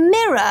then the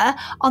mirror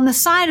on the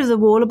side of the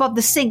wall above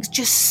the sinks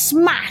just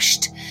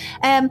smashed.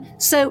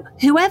 So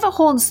whoever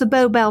haunts the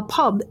Bow Bell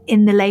pub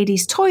in the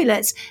ladies'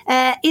 toilets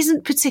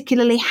isn't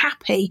particularly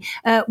happy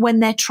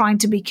when they're trying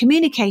to be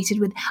communicated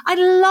with. I'd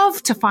love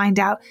to find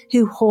out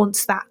who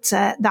haunts that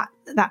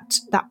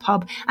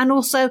pub, and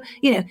also,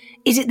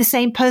 is it the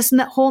same person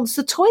that haunts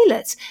the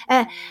toilets?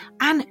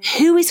 And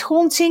who is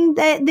haunting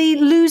the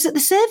loos at the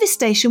service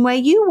station where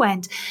you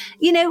went?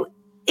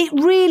 It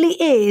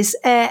really is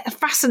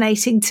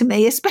fascinating to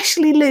me,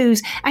 especially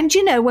loos. And,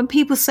 when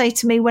people say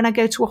to me when I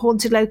go to a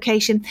haunted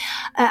location,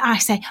 I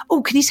say,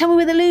 oh, can you tell me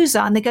where the loos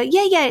are? And they go,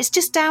 yeah, it's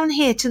just down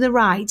here to the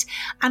right.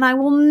 And I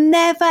will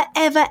never,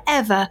 ever,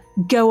 ever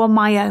go on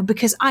my own,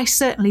 because I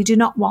certainly do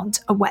not want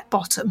a wet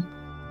bottom.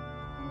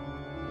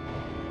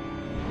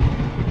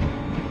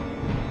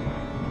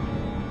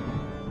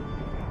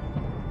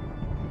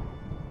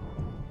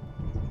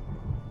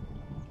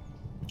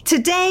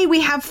 Today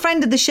we have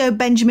friend of the show,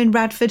 Benjamin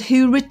Radford,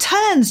 who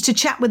returns to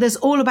chat with us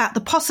all about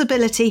the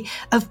possibility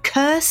of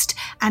cursed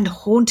and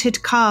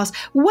haunted cars.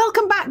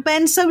 Welcome back,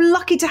 Ben. So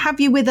lucky to have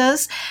you with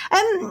us.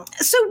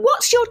 So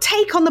what's your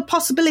take on the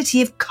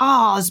possibility of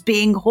cars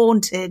being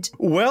haunted?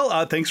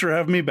 Well, thanks for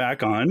having me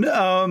back on.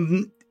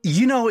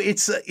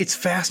 It's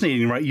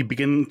fascinating, right? You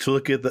begin to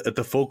look at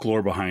the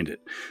folklore behind it.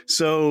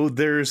 So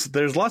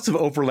there's lots of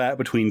overlap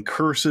between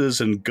curses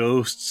and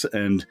ghosts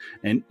and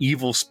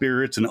evil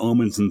spirits and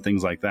omens and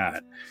things like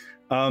that.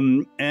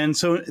 And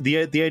so the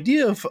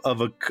idea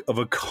of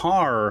a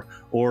car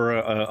or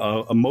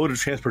a mode of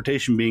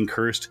transportation being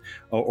cursed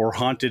or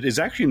haunted is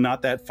actually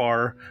not that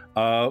far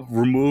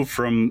removed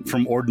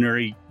from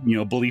ordinary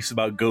beliefs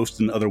about ghosts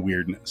and other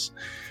weirdness.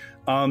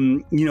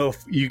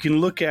 You can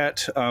look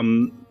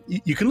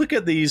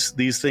at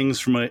these things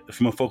from a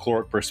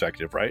folkloric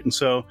perspective, right? And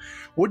so,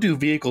 what do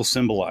vehicles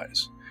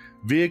symbolize?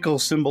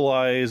 Vehicles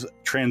symbolize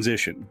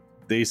transition.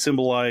 They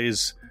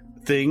symbolize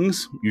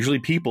things, usually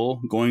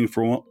people, going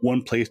from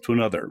one place to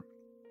another,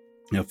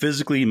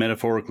 physically,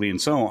 metaphorically,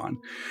 and so on.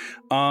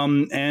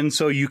 And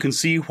so you can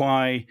see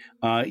why,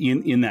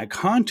 in that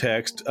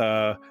context,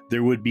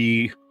 there would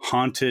be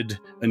haunted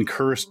and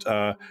cursed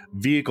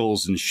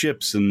vehicles and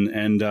ships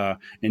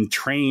and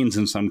trains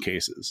in some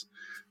cases.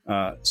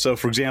 So,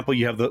 for example,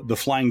 you have the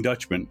Flying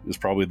Dutchman is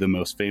probably the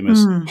most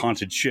famous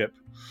haunted ship.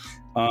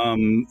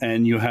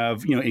 And you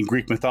have, in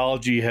Greek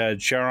mythology, you had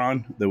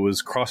Charon that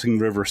was crossing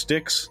the river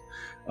Styx,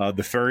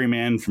 the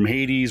ferryman from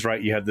Hades,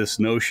 right? You have this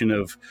notion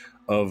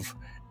of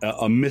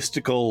a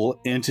mystical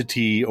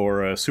entity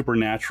or a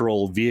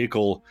supernatural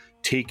vehicle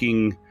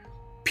taking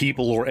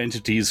people or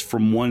entities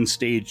from one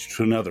stage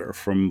to another,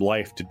 from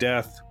life to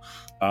death,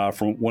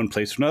 from one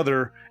place to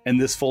another. And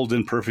this folds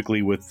in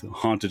perfectly with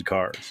haunted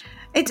cars.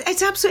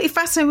 It's absolutely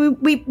fascinating.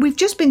 We've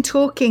just been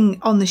talking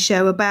on the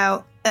show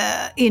about,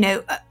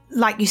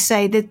 like you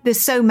say,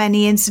 there's so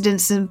many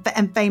incidents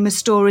and famous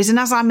stories. And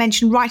as I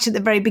mentioned right at the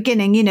very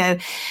beginning,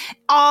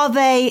 are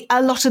they,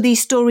 a lot of these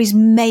stories,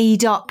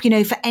 made up,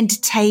 for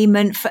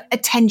entertainment, for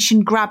attention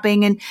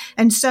grabbing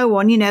and so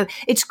on?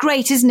 It's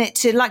great, isn't it?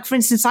 To, like, for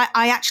instance,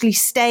 I actually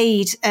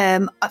stayed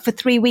for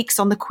 3 weeks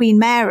on the Queen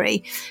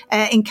Mary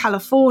in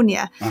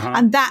California. Uh-huh.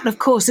 And that, of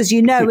course, as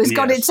you know, has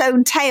got its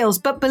own tales.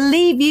 But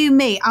believe you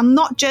me, I'm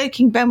not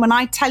joking, Ben, when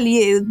I tell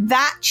you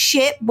that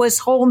ship was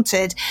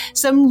haunted.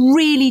 Some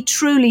really,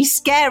 truly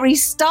scary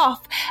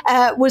stuff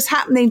was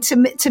happening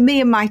to me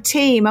and my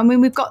team. I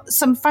mean, we've got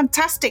some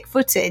fantastic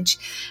footage.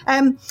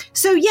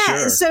 Sure.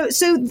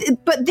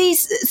 But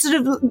these sort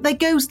of, they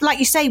go, like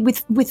you say,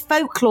 with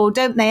folklore,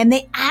 don't they? And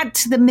they add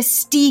to the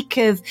mystique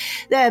of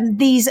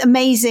these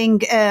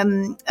amazing,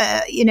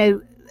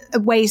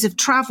 ways of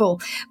travel.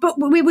 But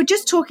we were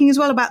just talking as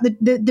well about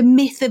the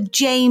myth of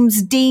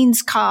James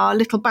Dean's car,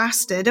 Little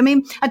Bastard. I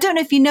mean, I don't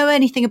know if you know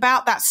anything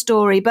about that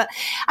story, but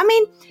I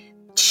mean,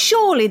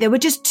 surely there were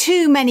just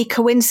too many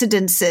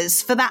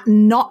coincidences for that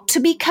not to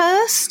be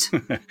cursed.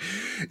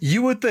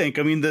 You would think.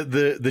 I mean,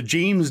 the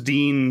James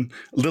Dean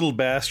Little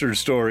Bastard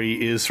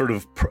story is sort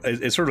of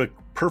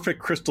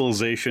perfect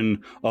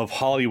crystallization of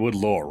Hollywood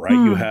lore, right?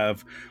 You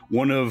have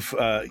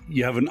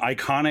you have an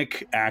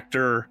iconic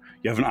actor,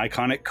 you have an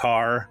iconic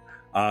car,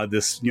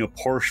 this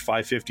Porsche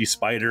 550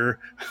 Spider.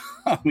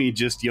 I mean,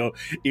 just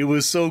it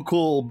was so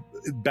cool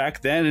back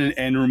then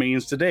and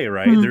remains today,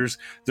 right?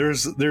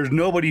 There's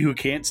nobody who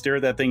can't stare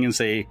at that thing and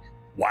say,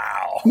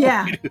 wow.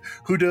 Yeah.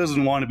 Who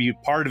doesn't want to be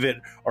part of it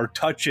or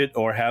touch it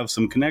or have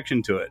some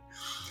connection to it?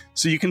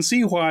 So you can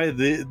see why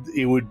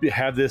it would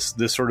have this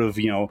sort of,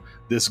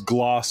 this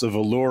gloss of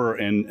allure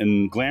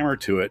and glamour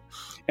to it.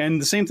 And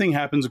the same thing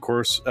happens, of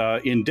course,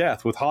 in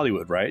death with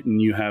Hollywood, right?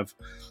 And you have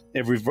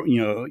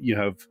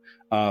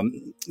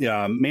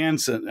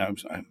Manson,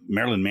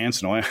 Marilyn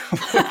Manson. Well,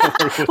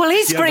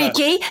 he's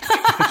freaky.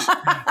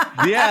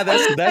 Yeah,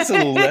 that's a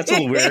little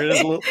weird.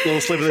 It's a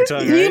little slip of the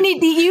tongue. Right?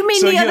 You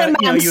mean the other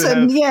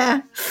Manson?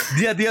 Yeah,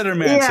 the other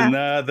Manson.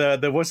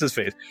 The what's his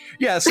face?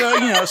 Yeah.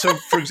 So so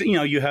for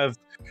example, you have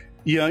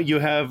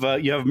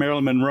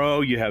Marilyn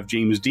Monroe, you have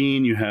James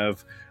Dean, you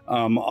have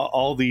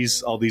all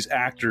these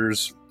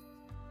actors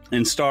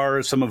and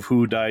stars, some of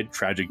who died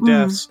tragic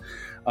deaths.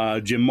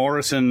 Jim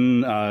Morrison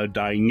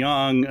dying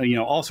young,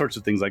 all sorts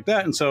of things like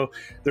that. And so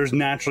there's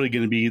naturally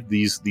going to be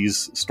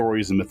these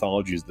stories and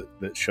mythologies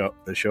that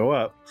show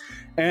up.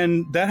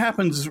 And that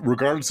happens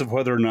regardless of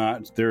whether or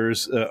not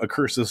there's a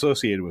curse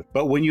associated with it.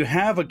 But when you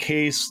have a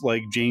case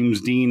like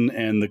James Dean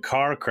and the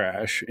car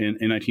crash in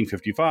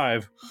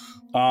 1955,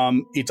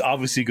 it's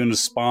obviously going to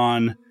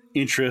spawn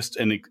interest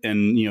and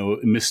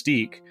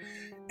mystique.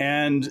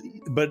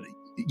 But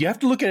you have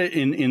to look at it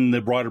in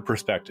the broader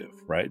perspective,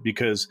 right?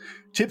 Because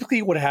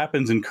typically what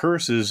happens in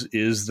curses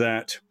is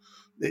that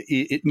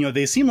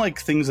they seem like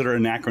things that are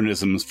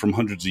anachronisms from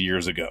hundreds of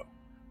years ago,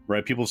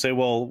 right? People say,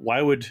 well,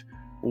 why would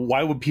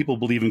people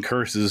believe in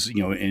curses,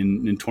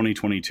 in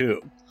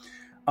 2022?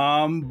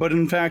 But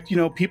in fact,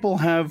 people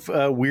have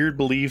weird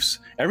beliefs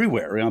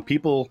everywhere.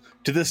 People,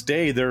 to this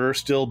day, there are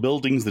still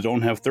buildings that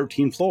don't have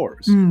 13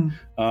 floors. There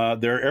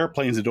are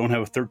airplanes that don't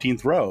have a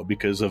 13th row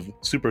because of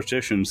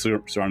superstition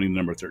surrounding the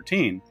number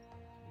 13.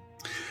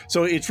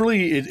 So it's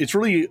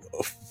really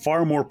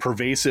far more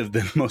pervasive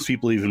than most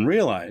people even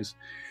realize.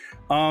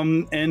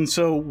 And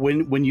so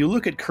when you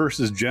look at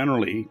curses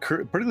generally,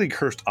 particularly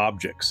cursed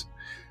objects,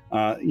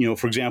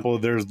 for example,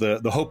 there's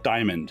the Hope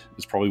Diamond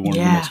is probably one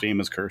of the most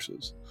famous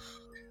curses.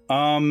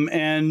 And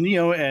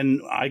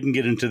I can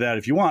get into that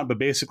if you want, but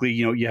basically,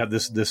 you have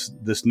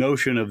this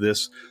notion of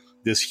this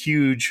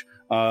huge,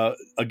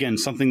 again,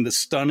 something that's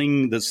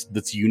stunning,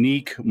 that's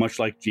unique, much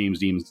like James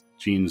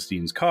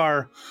Dean's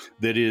car,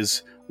 that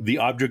is the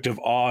object of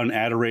awe and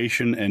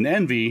adoration and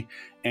envy.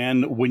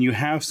 And when you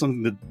have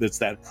something that's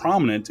that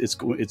prominent,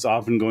 it's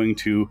often going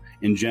to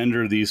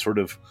engender these sort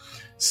of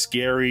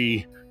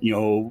scary,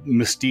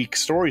 mystique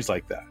stories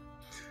like that.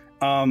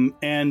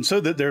 And so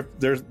that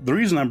there's the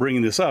reason I'm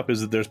bringing this up is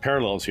that there's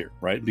parallels here,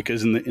 right?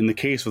 Because in the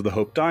case of the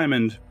Hope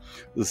Diamond,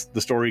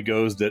 the story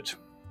goes that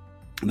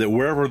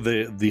wherever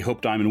the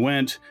Hope Diamond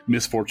went,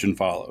 misfortune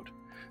followed.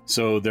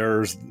 So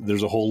there's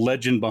a whole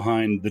legend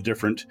behind the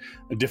different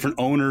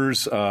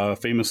owners.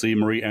 Famously,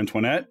 Marie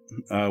Antoinette.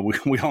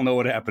 We all know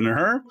what happened to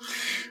her.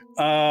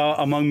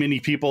 Among many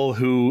people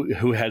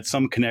who had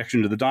some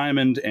connection to the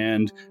diamond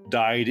and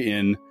died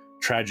in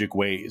tragic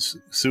ways: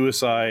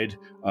 suicide,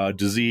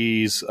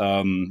 disease,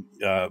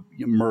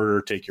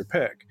 murder, take your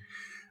pick.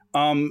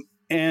 And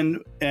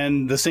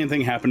the same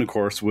thing happened, of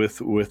course,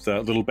 with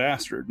Little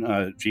Bastard,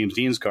 James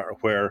Dean's car,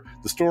 where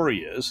the story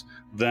is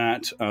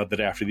that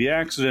after the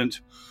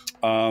accident,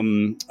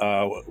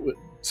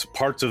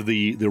 parts of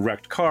the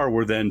wrecked car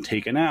were then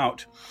taken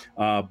out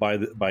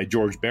by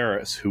George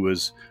Barris, who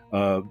was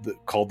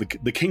called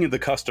the king of the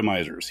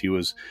customizers. He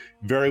was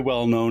very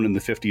well known in the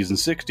 50s and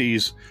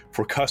 60s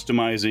for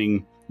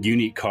customizing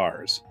unique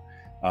cars.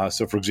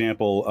 So, for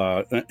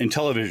example, in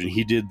television,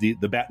 he did the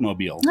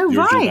Batmobile, the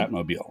original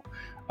Batmobile,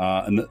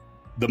 and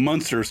the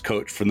Munsters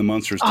coach from the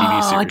Munsters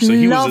TV series. I'd so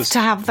he love was to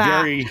have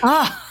that.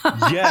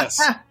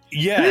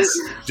 Yes,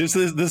 just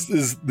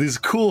this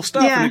cool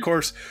stuff. And of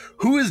course,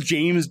 who is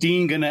James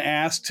Dean going to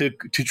ask to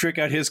trick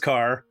out his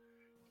car?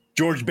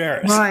 George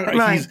Barris,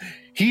 right?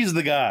 He's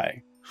the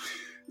guy.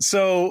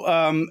 So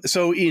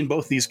in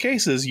both these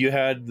cases, you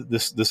had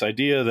this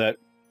idea that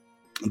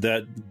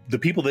the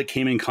people that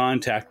came in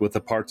contact with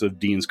the parts of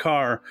Dean's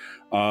car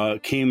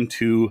came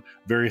to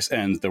various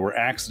ends. There were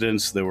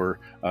accidents, there were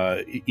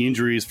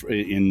injuries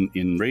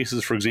in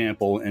races, for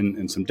example,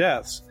 and some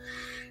deaths.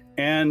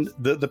 And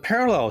the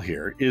parallel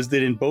here is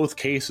that in both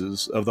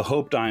cases of the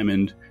Hope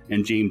Diamond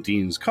and James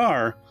Dean's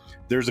car,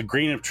 there's a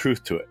grain of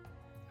truth to it.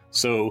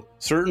 So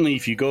certainly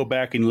if you go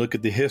back and look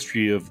at the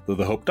history of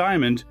the Hope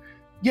Diamond,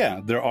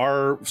 there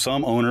are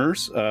some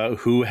owners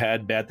who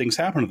had bad things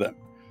happen to them.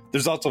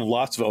 There's also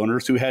lots of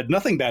owners who had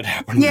nothing bad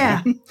happen to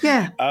them.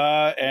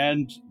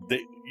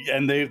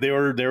 And they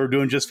were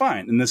doing just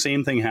fine. And the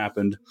same thing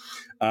happened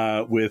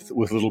with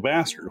Little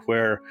Bastard,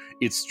 where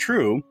it's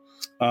true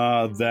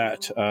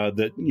that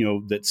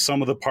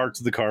some of the parts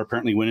of the car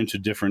apparently went into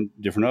different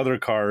other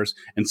cars,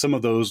 and some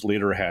of those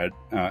later were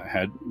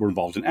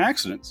involved in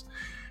accidents.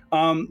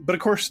 But of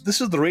course, this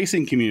is the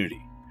racing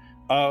community.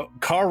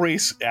 Car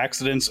race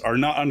accidents are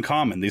not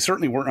uncommon. They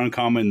certainly weren't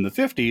uncommon in the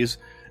 50s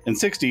and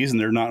 60s, and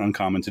they're not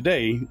uncommon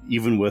today,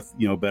 even with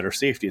better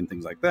safety and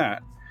things like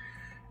that.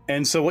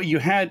 And so what you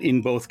had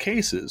in both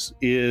cases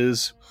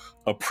is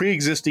a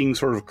pre-existing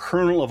sort of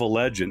kernel of a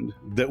legend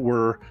that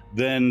were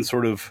then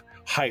sort of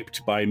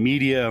hyped by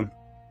media,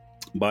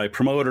 by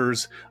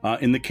promoters.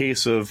 In the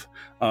case of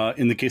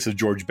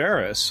George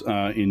Barris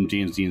in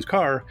James Dean's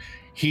car,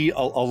 a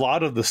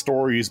lot of the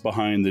stories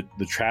behind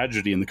the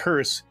tragedy and the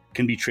curse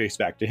can be traced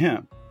back to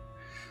him.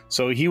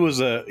 So he was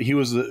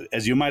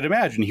as you might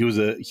imagine, he was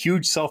a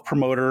huge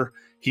self-promoter.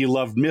 He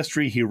loved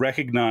mystery. He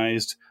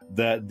recognized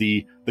that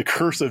the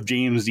curse of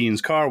James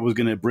Dean's car was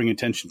going to bring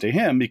attention to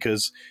him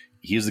because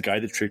he's the guy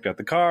that tricked out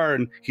the car,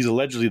 and he's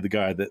allegedly the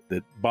guy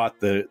that bought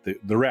the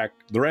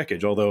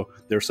wreckage, although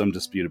there's some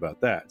dispute about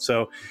that.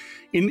 So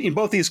in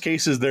both these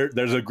cases,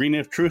 there's a grain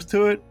of truth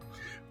to it,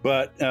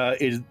 but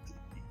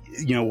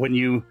when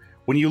you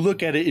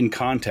look at it in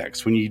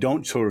context, when you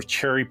don't sort of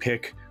cherry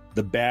pick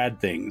the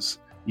bad things,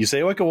 you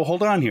say, okay, well,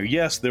 hold on here.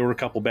 Yes, there were a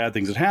couple bad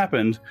things that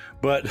happened,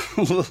 but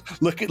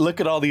look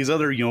at all these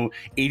other,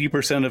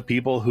 80% of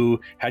people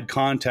who had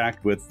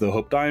contact with the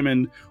Hope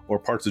Diamond or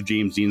parts of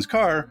James Dean's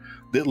car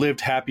that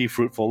lived happy,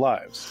 fruitful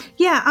lives.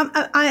 Yeah,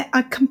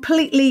 I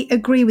completely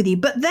agree with you.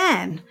 But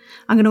then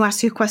I'm going to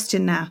ask you a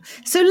question now.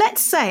 So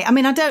let's say, I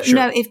don't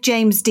know if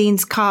James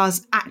Dean's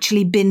car's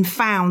actually been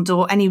found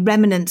or any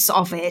remnants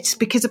of it,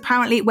 because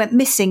apparently it went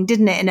missing,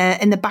 didn't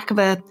it? In the back of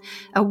a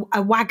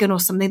wagon or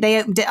something. They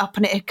opened it up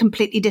and it had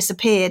completely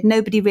disappeared.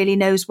 Nobody really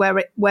knows where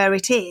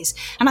it is.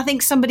 And I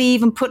think somebody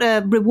even put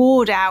a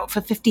reward out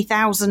for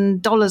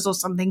 $50,000 or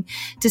something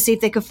to see if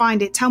they could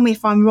find it. Tell me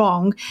if I'm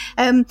wrong.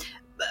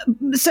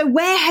 So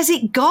where has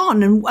it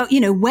gone, and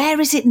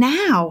where is it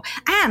now?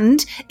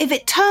 And if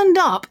it turned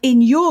up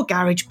in your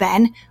garage,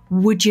 Ben,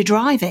 would you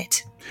drive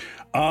it?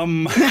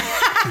 I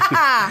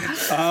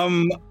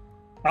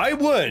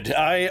would.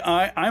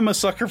 I'm a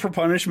sucker for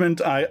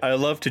punishment. I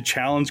love to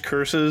challenge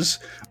curses.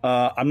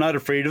 I'm not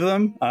afraid of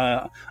them.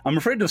 I'm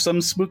afraid of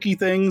some spooky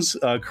things.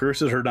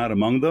 Curses are not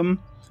among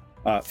them.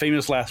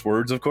 Famous last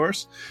words, of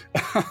course.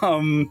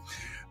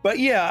 But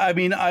yeah,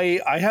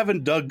 I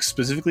haven't dug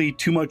specifically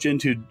too much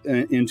into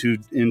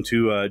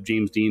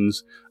James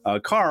Dean's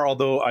car,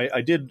 although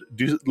I did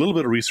do a little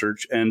bit of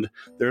research, and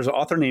there's an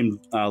author named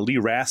Lee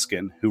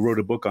Raskin who wrote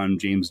a book on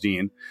James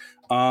Dean.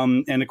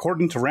 And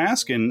according to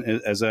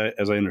Raskin, as I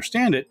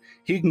understand it,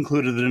 he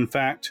concluded that in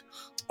fact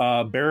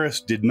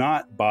Barris did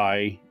not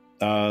buy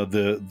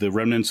the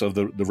remnants of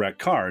the wrecked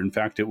car. In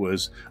fact, it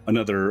was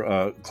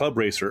another club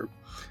racer,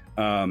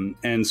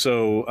 and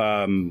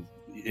so.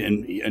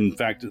 In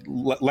fact,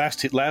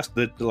 last that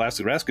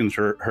Raskin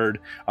heard,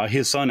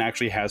 his son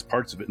actually has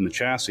parts of it in the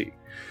chassis.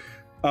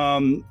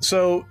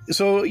 So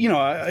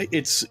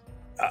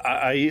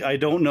I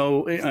don't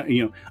know.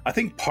 I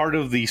think part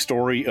of the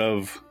story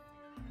of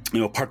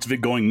parts of it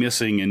going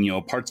missing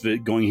and parts of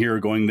it going here or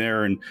going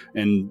there and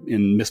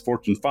in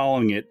misfortune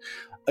following it.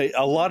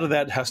 A lot of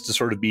that has to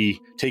sort of be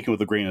taken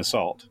with a grain of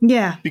salt.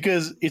 Yeah.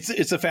 Because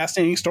it's a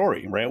fascinating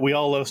story, right? We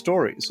all love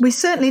stories. We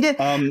certainly do.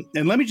 And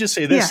let me just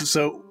say this. Yeah.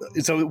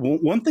 So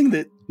one thing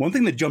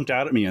that jumped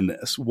out at me in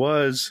this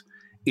was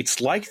it's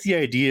like the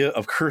idea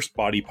of cursed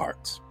body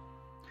parts.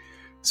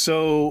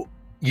 So,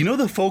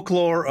 the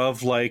folklore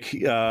of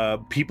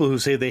people who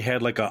say they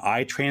had like an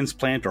eye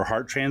transplant or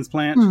heart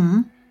transplant,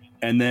 mm-hmm.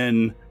 and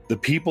then the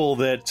people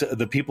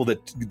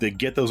that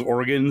get those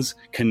organs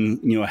can,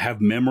 have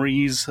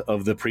memories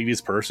of the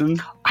previous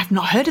person. I've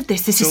not heard of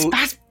this. This is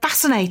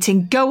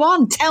fascinating. Go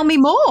on, tell me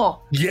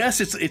more. Yes,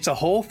 it's a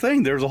whole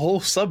thing. There's a whole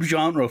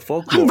subgenre of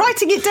folklore. I'm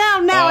writing it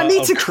down now. I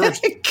need to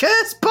curse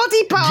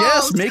body parts.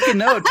 Yes, make a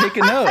note. Take a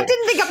note. I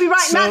didn't think I'd be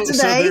writing that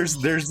today. So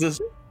there's this.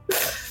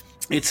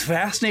 It's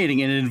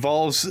fascinating, and it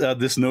involves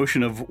this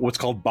notion of what's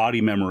called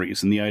body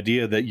memories, and the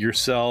idea that your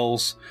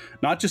cells,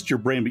 not just your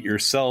brain, but your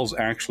cells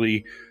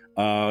actually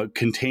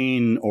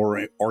contain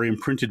or are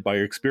imprinted by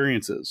your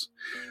experiences.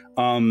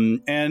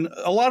 And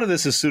a lot of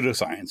this is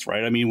pseudoscience,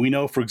 right? We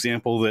know, for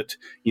example, that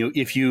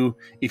if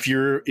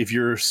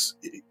you're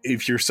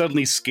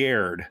suddenly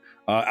scared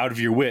out of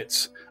your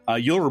wits,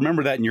 you'll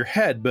remember that in your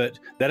head, but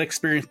that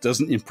experience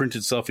doesn't imprint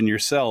itself in your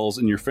cells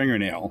in your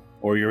fingernail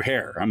or your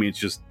hair. It's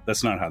just,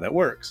 that's not how that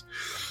works.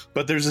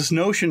 But there's this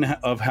notion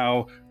of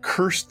how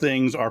cursed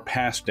things are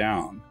passed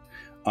down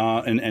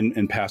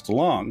and passed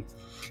along.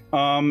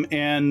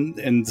 And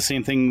the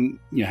same thing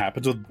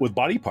happens with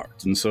body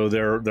parts. And so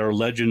there are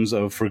legends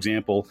of, for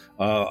example,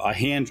 a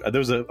hand.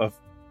 There's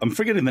I'm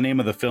forgetting the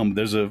name of the film.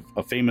 There's a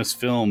famous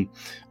film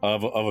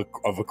of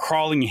a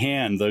crawling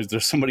hand.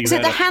 There's somebody. Is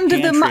it the hand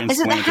of the?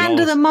 Is it the hand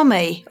of the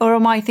mummy, or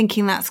am I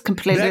thinking that's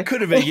completely? That could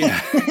have been, yeah,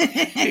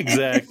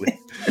 exactly.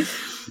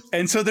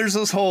 And so there's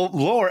this whole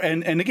lore,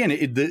 and again,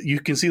 you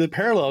can see the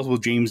parallels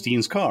with James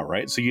Dean's car,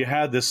 right? So you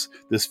had this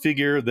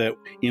figure that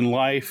in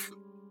life,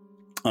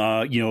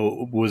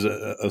 was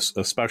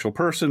a special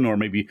person, or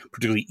maybe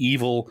particularly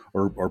evil,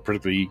 or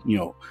particularly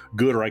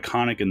good or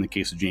iconic in the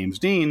case of James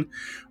Dean.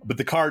 But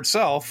the car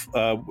itself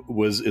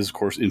is of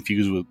course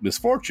infused with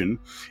misfortune,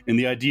 and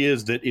the idea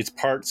is that its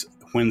parts,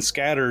 when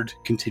scattered,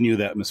 continue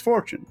that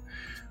misfortune.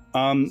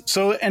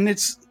 So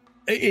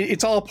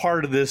it's all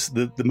part of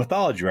the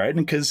mythology, right?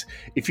 And because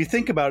if you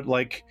think about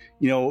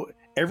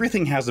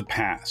everything has a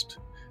past.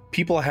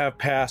 People have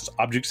pasts,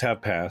 objects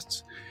have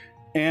pasts,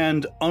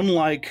 and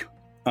unlike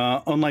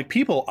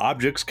people,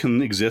 objects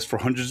can exist for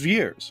hundreds of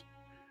years.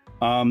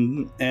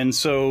 And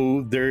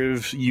so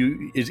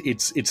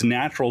it's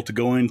natural to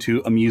go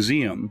into a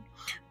museum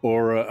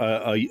or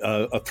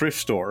a thrift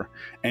store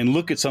and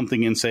look at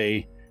something and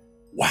say,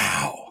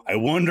 wow, I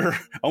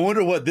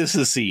wonder what this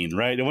is seen,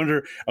 right? I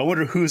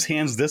wonder whose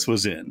hands this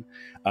was in.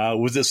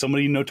 Was it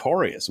somebody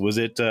notorious? Was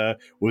it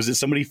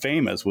somebody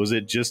famous? Was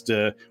it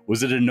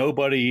a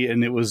nobody?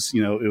 And it was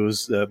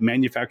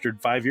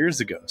manufactured 5 years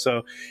ago.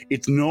 So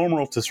it's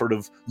normal to sort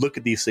of look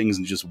at these things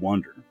and just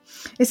wonder.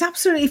 It's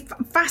absolutely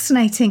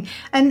fascinating.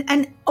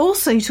 And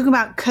also you talk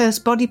about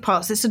cursed body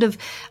parts. It's sort of,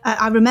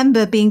 I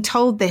remember being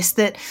told this,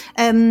 that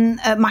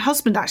my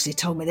husband actually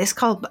told me this,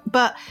 Carl,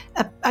 but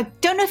I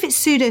don't know if it's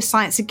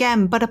pseudoscience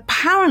again, but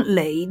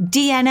apparently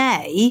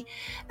DNA,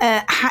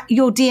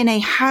 your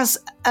DNA has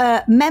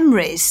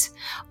memories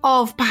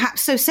of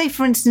perhaps, so say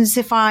for instance,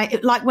 if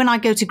like when I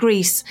go to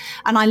Greece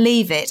and I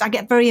leave it, I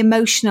get very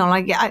emotional.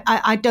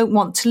 I don't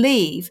want to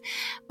leave.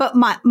 But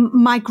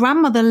my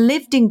grandmother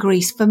lived in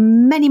Greece for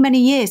many, many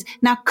years.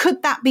 Now,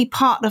 could that be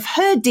part of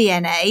her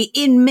DNA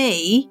in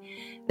me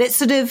that's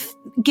sort of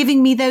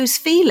giving me those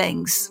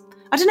feelings?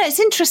 I don't know. It's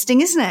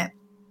interesting, isn't it?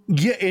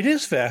 Yeah, it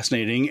is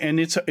fascinating, and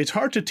it's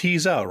hard to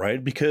tease out,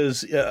 right?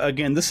 Because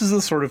again, this is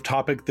the sort of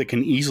topic that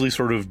can easily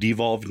sort of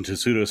devolve into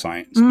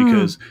pseudoscience.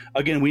 Because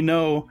again, we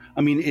know,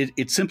 I mean,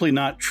 it's simply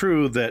not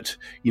true that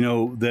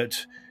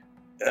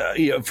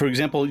for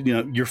example,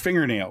 your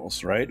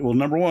fingernails, right? Well,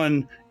 number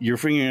one, your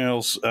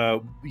fingernails,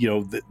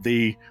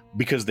 they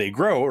because they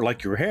grow, or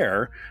like your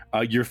hair,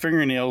 your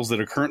fingernails that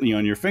are currently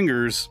on your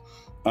fingers,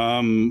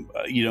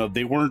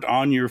 they weren't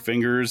on your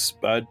fingers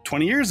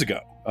 20 years ago.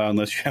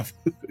 Unless you have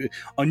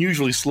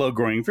unusually slow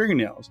growing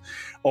fingernails.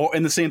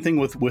 And the same thing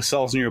with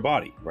cells in your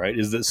body, right?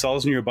 Is that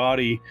cells in your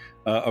body,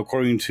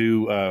 according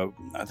to,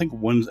 I think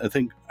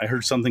I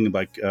heard something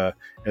like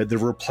they're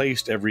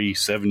replaced every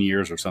 7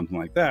 years or something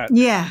like that.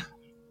 Yeah.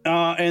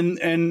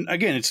 And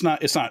again, it's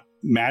not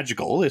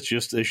magical. It's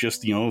just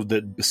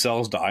that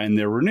cells die and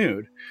they're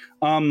renewed.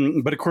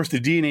 But of course,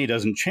 the DNA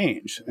doesn't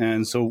change.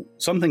 And so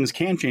some things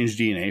can change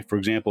DNA, for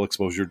example,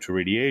 exposure to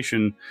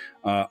radiation,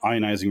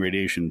 ionizing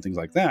radiation, things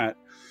like that.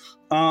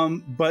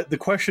 But the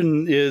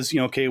question is,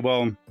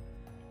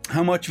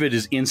 how much of it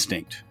is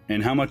instinct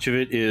and how much of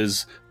it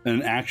is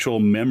an actual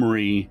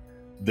memory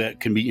that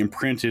can be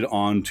imprinted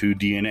onto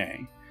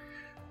DNA?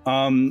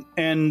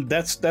 And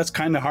that's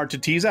kind of hard to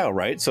tease out,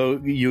 right?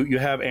 So you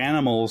have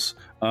animals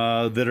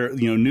that are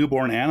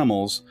newborn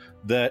animals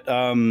that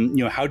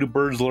how do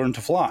birds learn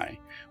to fly?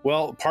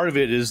 Well, part of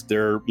it is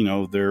their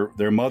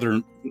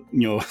mother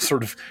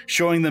sort of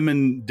showing them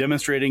and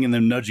demonstrating and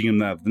then nudging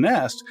them out of the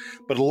nest,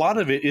 but a lot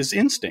of it is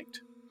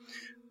instinct.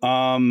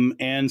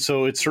 And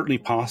so it's certainly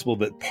possible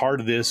that part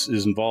of this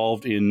is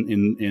involved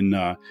in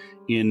a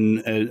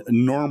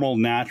normal,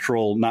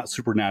 natural, not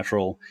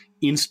supernatural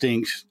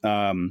instinct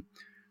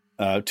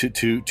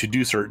to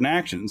do certain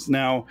actions.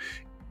 Now,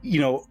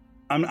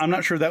 I'm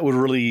not sure that would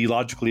really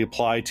logically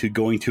apply to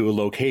going to a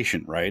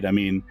location, right? I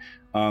mean,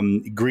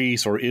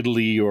 Greece or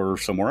Italy or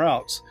somewhere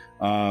else.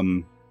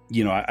 I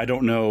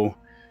don't know.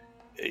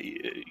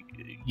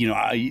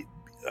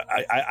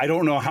 I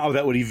don't know how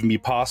that would even be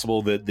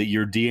possible that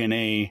your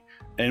DNA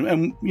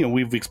and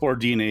we've explored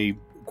DNA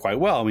quite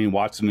well. I mean,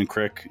 Watson and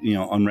Crick,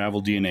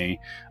 unraveled DNA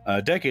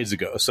decades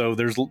ago. So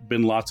there's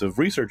been lots of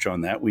research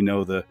on that. We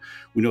know the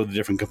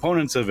different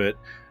components of it.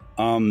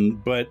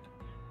 But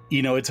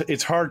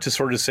it's hard to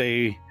sort of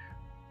say,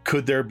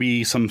 could there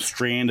be some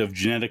strand of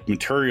genetic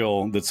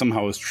material that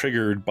somehow is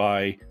triggered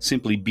by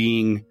simply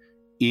being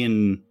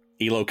in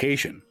a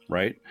location,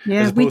 right?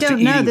 Yeah, as opposed we don't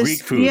to know eating this.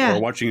 Greek food or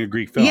watching a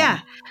Greek film.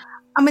 Yeah.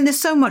 I mean, there's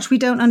so much we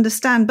don't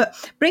understand, but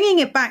bringing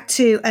it back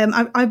to,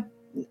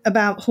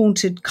 about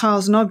haunted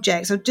cars and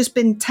objects. I've just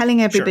been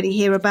telling everybody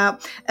here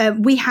about,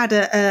 we had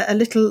a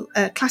little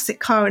classic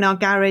car in our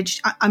garage.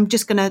 I'm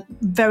just going to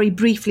very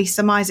briefly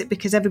surmise it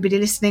because everybody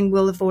listening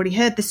will have already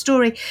heard the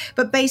story.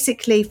 But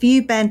basically for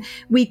you, Ben,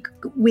 we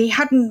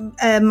hadn't,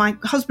 my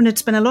husband had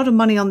spent a lot of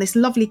money on this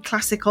lovely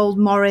classic old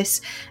Morris,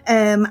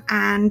 and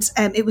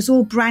it was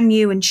all brand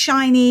new and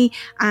shiny,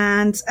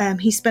 and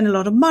he spent a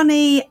lot of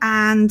money,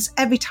 and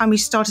every time we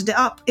started it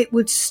up, it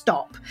would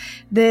stop.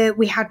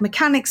 We had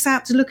mechanics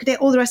out to look at it,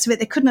 all the rest of it.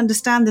 They couldn't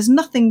understand. There's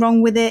nothing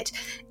wrong with it.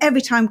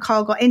 Every time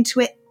Carl got into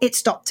it, it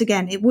stopped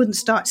again. It wouldn't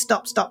start.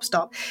 Stop.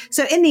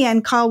 So in the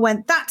end, Carl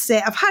went, that's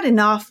it. I've had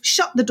enough,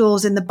 shut the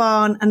doors in the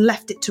barn and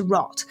left it to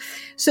rot.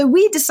 So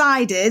we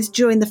decided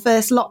during the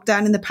first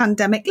lockdown in the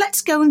pandemic,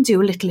 let's go and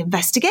do a little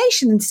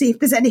investigation and see if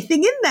there's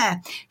anything in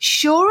there.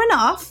 Sure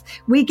enough,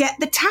 we get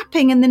the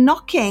tapping and the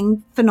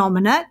knocking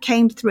phenomena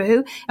came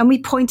through, and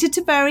we pointed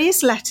to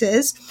various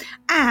letters,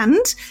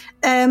 and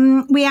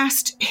we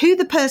asked who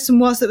the person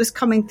was that was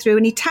coming through,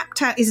 and he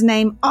tapped out his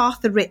name,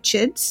 Arthur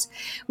Richards.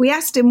 We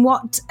asked him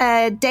what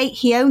date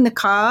he owned the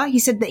car. He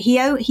said that he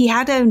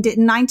had owned it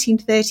in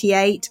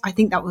 1938. I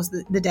think that was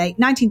the date,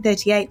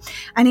 1938.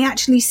 And he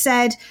actually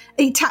said,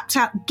 he tapped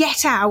out,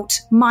 get out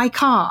my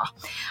car.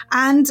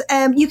 And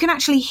you can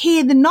actually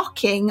hear the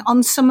knocking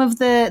on some of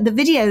the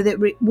video that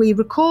we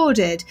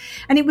recorded.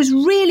 And it was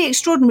really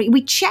extraordinary.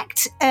 We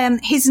checked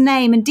his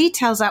name and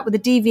details out with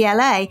the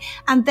DVLA,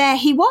 and there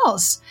he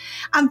was.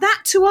 And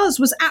that to us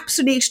was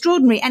absolutely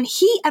extraordinary. And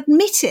he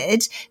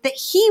admitted that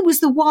he was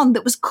the one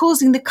that was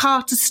causing the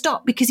car to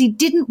stop because he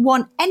didn't didn't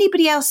want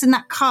anybody else in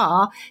that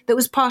car that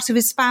was part of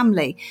his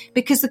family,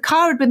 because the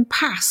car had been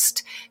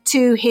passed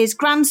to his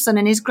grandson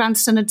and his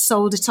grandson had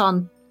sold it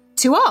on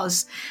to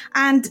us,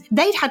 and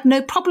they'd had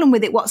no problem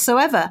with it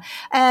whatsoever.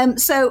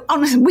 So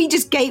honestly, we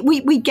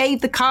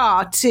gave the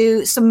car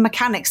to some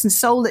mechanics and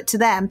sold it to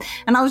them.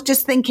 And I was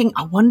just thinking,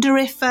 I wonder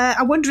if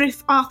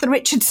Arthur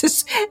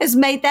Richards has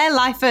made their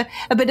life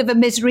a bit of a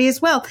misery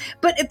as well.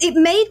 But it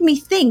made me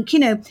think,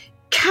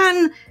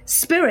 can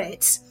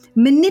spirits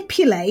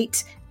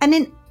manipulate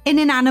an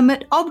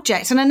inanimate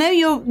object? And I know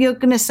you're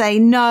going to say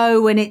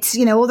no, and it's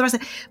all the rest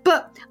of it,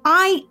 but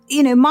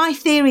my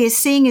theory is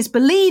seeing is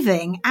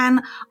believing.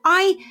 And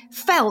I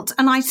felt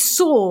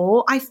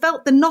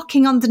the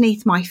knocking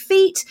underneath my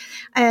feet.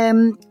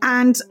 And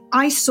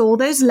I saw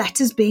those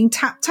letters being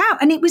tapped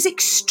out, and it was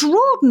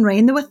extraordinary.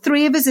 And there were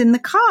 3 of us in the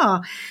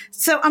car.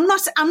 So I'm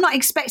not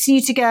expecting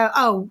you to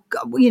go,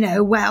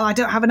 well, I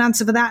don't have an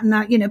answer for that. And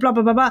that, blah,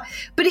 blah, blah, blah.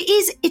 But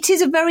it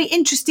is a very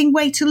interesting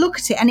way to look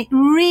at it. And it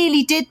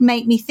really did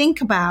make me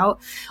think about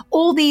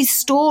all these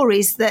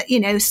stories that,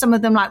 some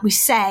of them, like we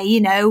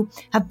say,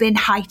 have been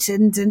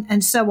heightened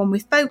and so on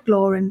with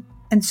folklore and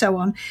so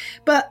on.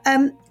 But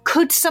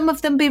could some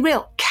of them be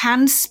real?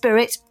 Can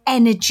spirit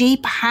energy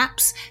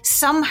perhaps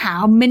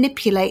somehow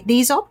manipulate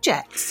these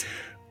objects?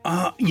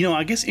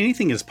 I guess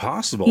anything is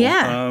possible.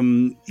 Yeah.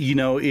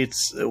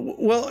 It's,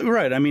 well,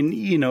 right. I mean,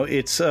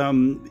 it's,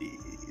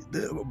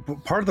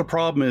 part of the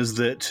problem is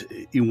that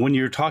when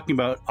you're talking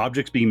about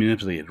objects being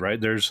manipulated, right,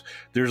 there's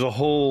a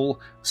whole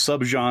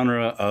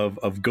subgenre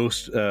of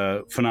ghost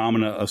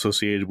phenomena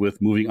associated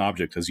with moving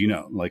objects, as you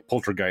know, like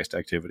poltergeist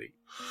activity.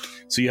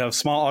 So you have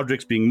small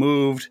objects being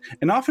moved,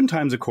 and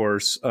oftentimes, of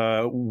course,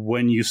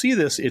 when you see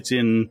this, it's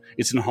in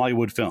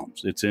Hollywood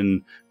films, it's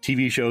in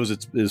TV shows,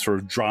 it's sort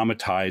of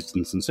dramatized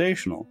and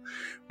sensational.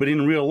 But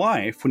in real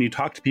life, when you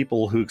talk to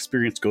people who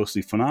experience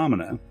ghostly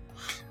phenomena,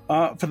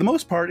 for the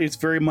most part, it's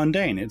very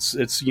mundane. It's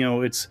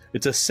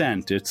a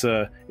scent.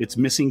 It's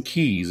missing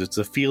keys. It's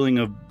a feeling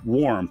of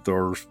warmth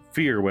or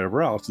fear, or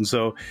whatever else. And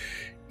so,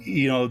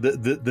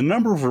 the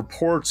number of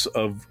reports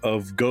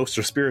of ghosts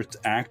or spirits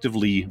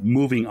actively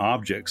moving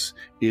objects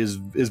is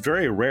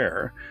very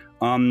rare.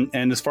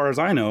 And as far as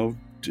I know,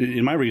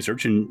 in my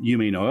research, and you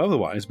may know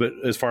otherwise, but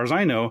as far as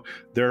I know,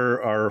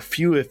 there are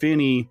few, if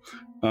any,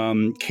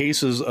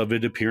 cases of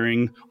it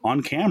appearing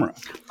on camera,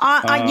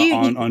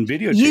 on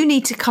videotape. You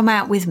need to come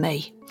out with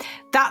me.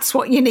 That's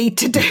what you need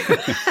to do.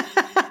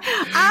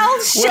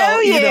 I'll show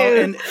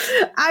you.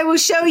 I will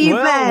show you,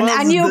 Ben,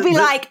 and you'll be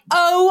like,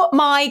 "Oh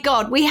my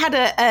God!" We had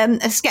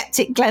a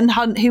skeptic, Glenn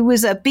Hunt, who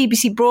was a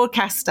BBC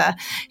broadcaster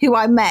who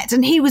I met,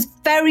 and he was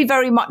very,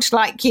 very much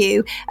like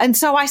you. And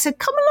so I said,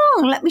 "Come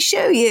along, let me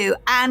show you."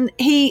 And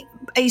he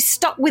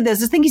stuck with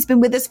us. I think he's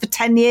been with us for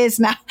 10 years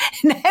now.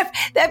 And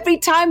every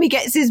time he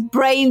gets his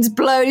brains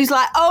blown, he's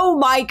like, oh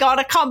my God,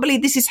 I can't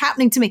believe this is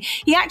happening to me.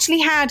 He actually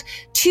had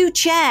 2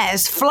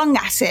 chairs flung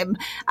at him,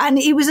 and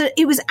he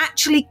was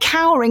actually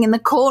cowering in the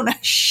corner,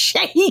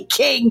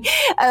 shaking.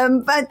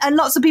 And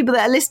lots of people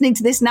that are listening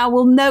to this now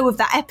will know of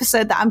that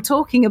episode that I'm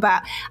talking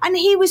about. And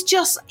he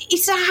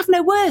said, I have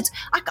no words.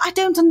 I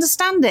don't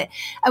understand it.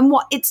 And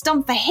what it's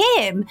done for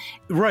him.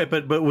 Right.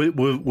 But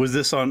was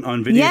this on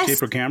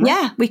videotape or camera?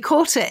 Yeah, we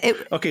caught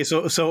it. Okay,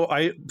 so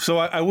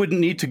I wouldn't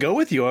need to go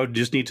with you. I would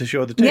just need to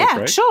show the tape, yeah,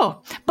 right? Sure.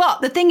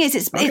 But the thing is,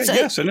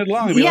 send it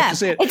along. We'd love to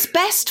see it. It's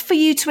best for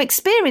you to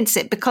experience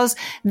it, because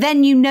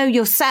then you know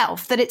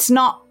yourself that it's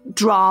not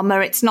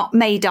drama, it's not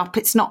made up,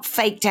 it's not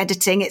faked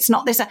editing, it's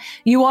not this.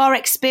 You are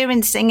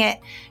experiencing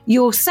it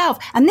yourself.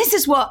 And this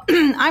is what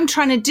I'm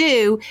trying to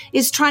do,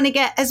 is trying to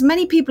get as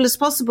many people as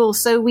possible.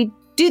 So we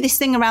do this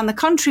thing around the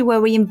country where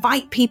we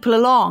invite people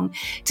along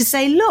to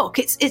say, look,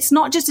 it's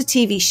not just a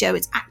TV show,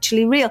 it's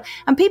actually real.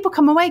 And people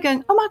come away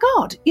going, oh my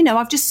God,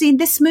 I've just seen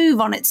this move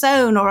on its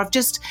own, or I've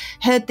just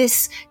heard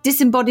this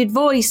disembodied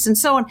voice, and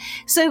so on.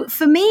 So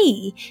for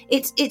me,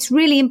 it's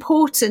really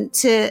important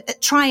to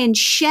try and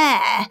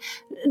share,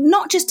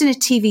 not just in a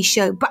TV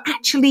show, but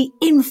actually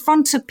in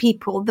front of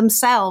people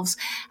themselves.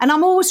 And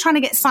I'm always trying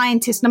to get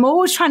scientists, and I'm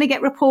always trying to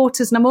get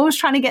reporters, and I'm always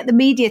trying to get the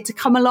media to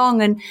come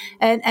along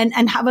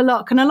and have a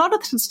look. And a lot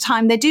of the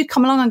time they do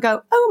come along and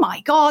go, oh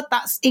my God,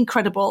 that's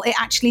incredible. It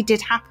actually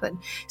did happen.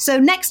 So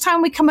next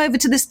time we come over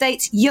to the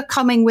States, you're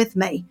coming with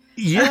me.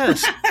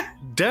 Yes,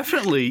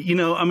 definitely.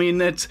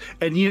 That's,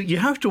 and you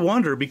have to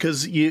wonder,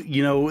 because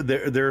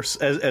there's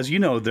as you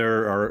know,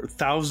 there are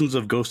thousands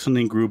of ghost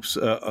hunting groups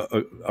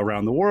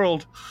around the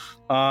world,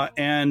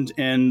 and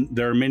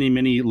there are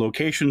many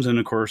locations, and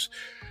of course,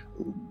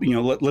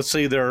 let's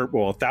say there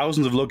are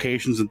thousands of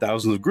locations and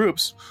thousands of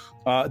groups.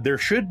 There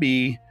should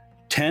be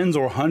tens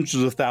or hundreds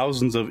of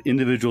thousands of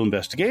individual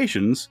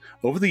investigations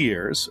over the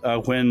years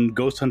when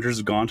ghost hunters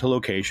have gone to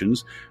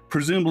locations,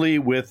 presumably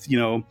with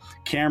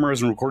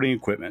cameras and recording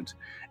equipment,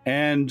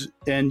 and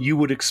you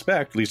would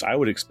expect, at least I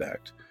would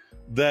expect,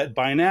 that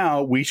by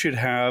now we should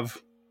have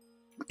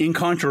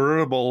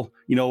incontrovertible,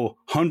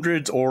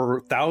 hundreds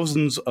or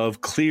thousands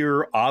of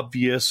clear,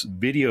 obvious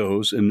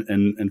videos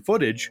and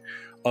footage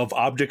of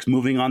objects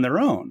moving on their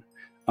own.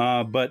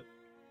 But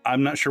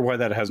I'm not sure why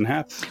that hasn't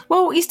happened.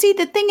 Well, you see,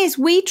 the thing is,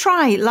 we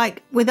try,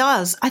 like with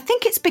us, I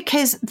think it's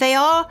because they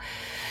are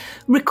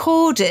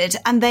recorded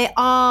and they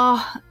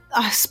are,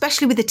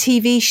 especially with a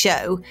TV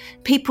show,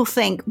 people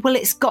think, well,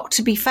 it's got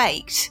to be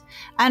faked.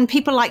 And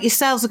people like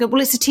yourselves will go,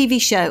 well, it's a TV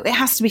show. It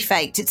has to be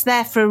faked. It's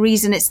there for a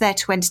reason. It's there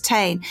to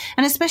entertain.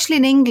 And especially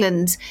in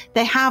England,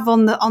 they have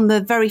on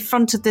the very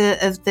front of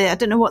the, I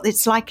don't know what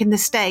it's like in the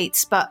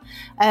States, but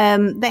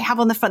they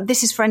have on the front,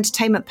 this is for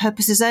entertainment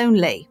purposes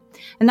only.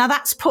 And now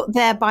that's put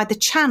there by the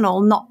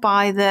channel, not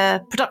by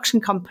the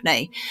production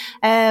company.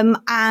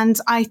 And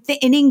I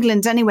think in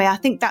England anyway, I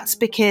think that's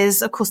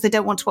because, of course, they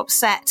don't want to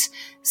upset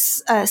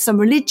some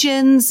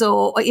religions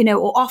or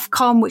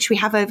Ofcom, which we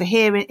have over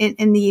here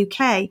in the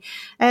UK.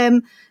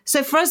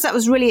 So for us, that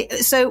was really,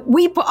 so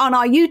we put on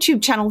our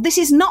YouTube channel, this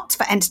is not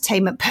for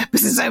entertainment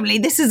purposes only.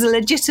 This is a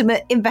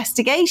legitimate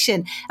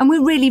investigation. And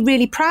we're really,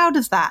 really proud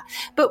of that.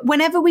 But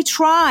whenever we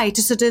try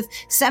to sort of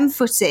send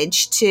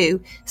footage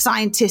to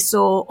scientists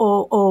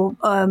or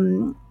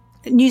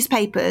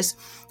newspapers,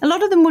 a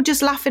lot of them will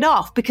just laugh it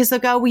off because they'll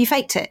go, well, you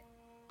faked it.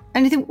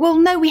 And you think, well,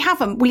 no, we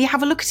haven't. Will you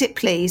have a look at it,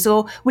 please?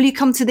 Or will you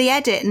come to the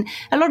edit? And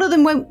a lot of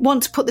them won't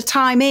want to put the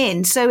time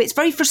in. So it's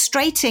very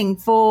frustrating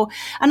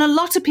and a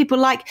lot of people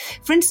like,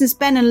 for instance,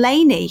 Ben and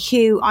Lainey,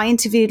 who I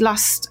interviewed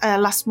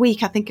last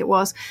week, I think it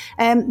was,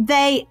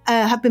 they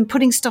have been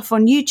putting stuff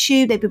on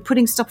YouTube. They've been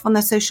putting stuff on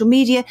their social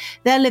media.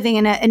 They're living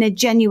in a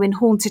genuine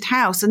haunted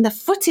house. And the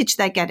footage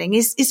they're getting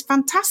is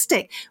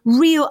fantastic.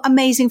 Real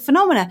amazing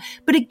phenomena.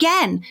 But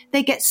again,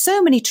 they get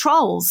so many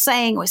trolls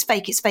saying, oh, it's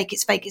fake, it's fake,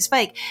 it's fake, it's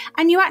fake.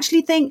 And you actually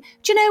think,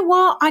 do you know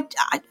what?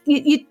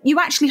 You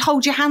actually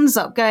hold your hands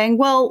up going,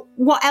 well,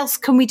 what else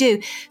can we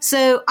do?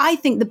 So I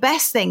think the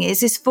best thing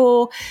is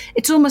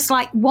it's almost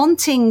like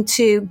wanting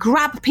to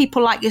grab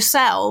people like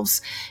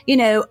yourselves,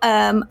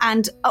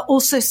 and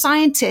also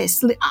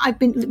scientists, I've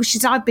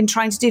been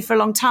trying to do for a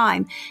long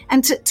time,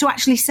 and to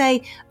actually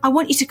say, I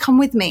want you to come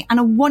with me and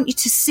I want you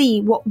to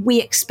see what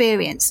we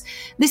experience.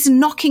 This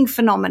knocking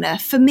phenomena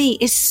for me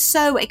is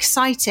so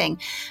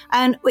exciting.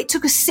 And it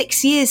took us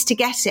 6 years to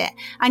get it.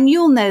 And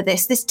you'll know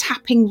this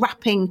tapping,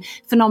 rapping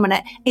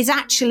phenomena is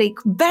actually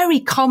very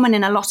common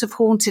in a lot of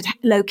haunted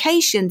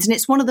locations. And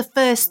it's one of the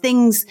first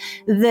things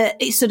that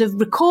is sort of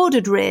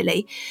recorded,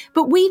 really.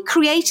 But we've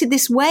created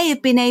this way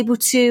of being able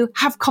to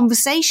have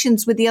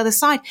conversations with the other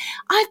side.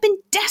 I've been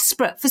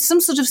desperate for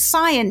some sort of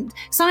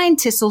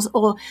scientist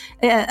or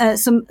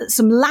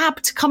some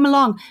lab to come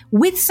along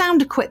with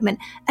sound equipment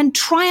and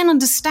try and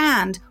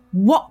understand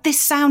what this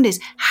sound is.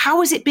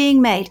 How is it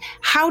being made?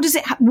 How does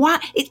it, why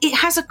it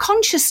has a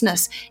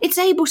consciousness. It's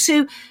able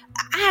to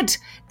add,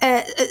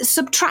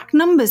 subtract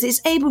numbers. It's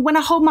able, when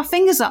I hold my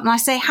fingers up and I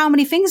say, how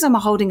many fingers am I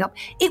holding up?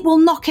 It will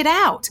knock it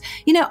out.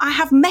 I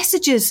have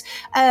messages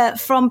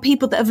from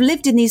people that have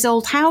lived in these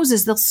old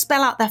houses. They'll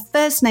spell out their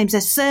first names,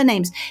 their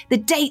surnames, the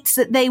dates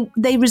that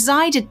they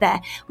resided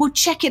there. We'll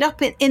check it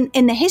up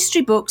in the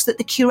history books that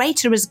the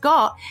curator has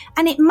got,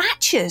 and it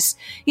matches.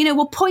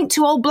 We'll point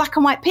to old black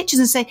and white pictures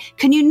and say,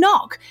 can you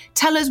knock?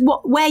 Tell us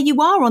where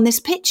you are on this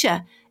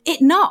picture. It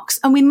knocks,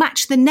 and we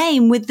match the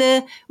name with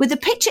the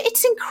picture.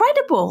 It's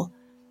incredible.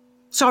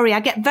 Sorry, I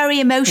get very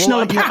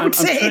emotional about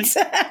it.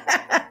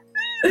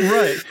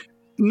 Right.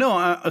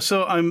 No,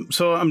 so I'm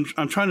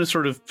trying to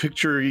sort of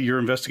picture your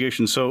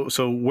investigation. So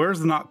where are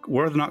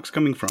the knocks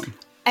coming from?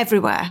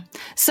 Everywhere.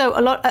 So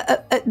a lot,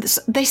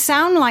 they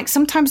sound like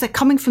sometimes they're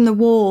coming from the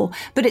wall,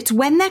 but it's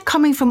when they're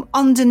coming from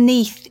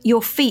underneath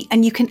your feet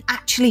and you can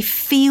actually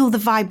feel the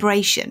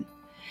vibration.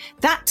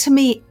 That to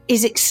me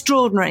is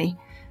extraordinary.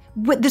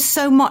 There's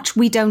so much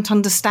we don't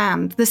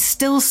understand. There's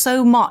still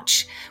so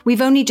much.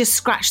 We've only just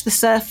scratched the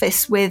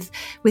surface with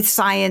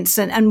science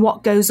and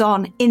what goes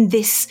on in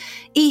this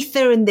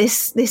ether and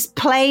this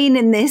plane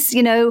and this,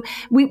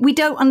 we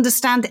don't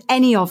understand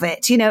any of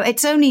it.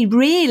 It's only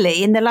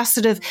really in the last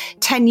sort of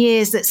 10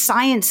 years that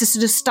science has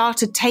sort of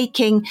started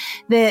taking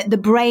the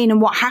brain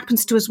and what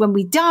happens to us when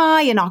we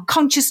die and our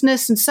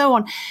consciousness and so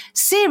on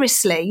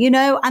seriously,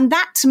 and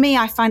that to me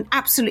I find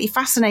absolutely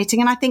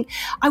fascinating. And I think,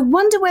 I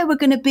wonder where we're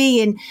going to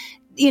be in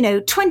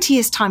 20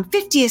 years time,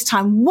 50 years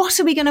time. What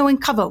are we going to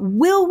uncover?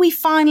 Will we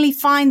finally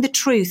find the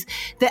truth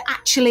that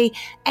actually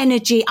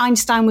energy,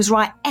 Einstein was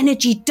right,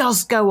 energy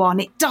does go on.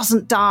 It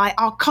doesn't die.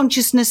 Our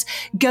consciousness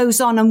goes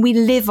on and we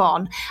live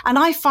on. And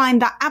I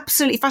find that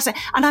absolutely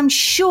fascinating. And I'm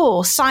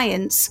sure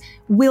science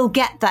will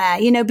get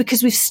there,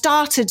 because we've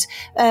started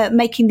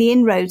making the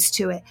inroads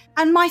to it.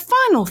 And my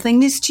final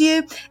thing is to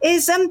you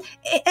is,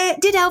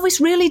 did Elvis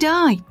really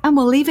die? And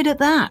we'll leave it at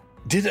that.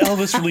 Did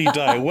Elvis really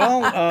die?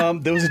 Well,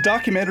 there was a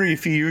documentary a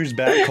few years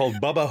back called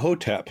Bubba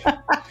Hotep.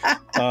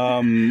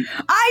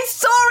 I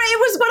saw it. It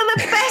was one of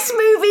the best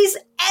movies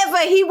ever.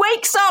 He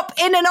wakes up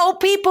in an old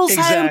people's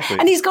home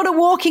and he's got a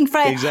walking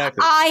frame.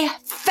 Exactly. I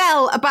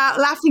fell about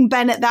laughing,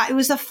 Ben, at that. It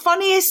was the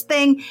funniest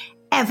thing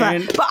ever.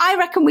 But I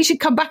reckon we should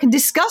come back and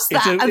discuss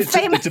that. It's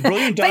a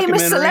brilliant documentary.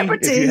 Famous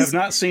celebrities. If you have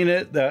not seen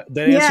it, that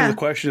answers the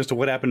question as to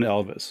what happened to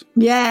Elvis.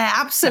 Yeah,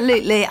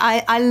 absolutely.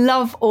 I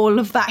love all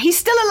of that. He's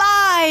still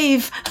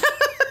alive.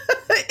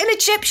 in a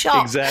chip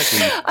shop. Exactly.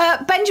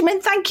 Benjamin,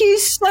 thank you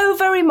so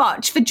very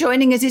much for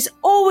joining us. It's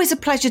always a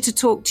pleasure to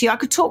talk to you. I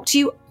could talk to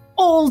you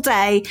all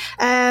day.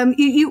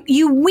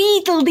 You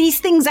wheedle these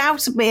things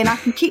out of me and I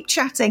can keep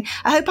chatting.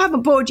 I hope I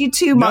haven't bored you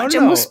too much,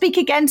 and we'll speak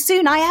again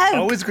soon, I hope.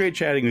 Always great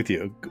chatting with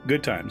you.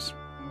 Good times.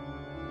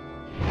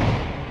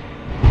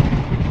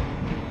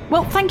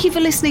 Well, thank you for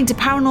listening to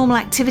Paranormal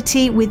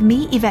Activity with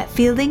me, Yvette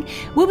Fielding.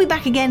 We'll be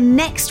back again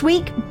next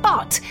week,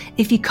 but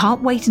if you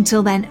can't wait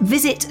until then,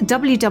 visit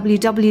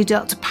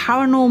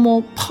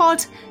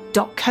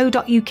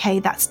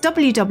www.paranormalpod.co.uk. That's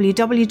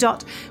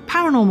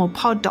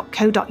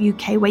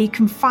www.paranormalpod.co.uk, where you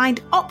can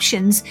find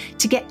options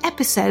to get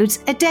episodes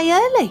a day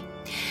early.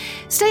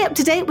 Stay up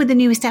to date with the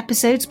newest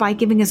episodes by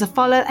giving us a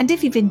follow, and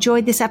if you've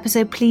enjoyed this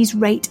episode, please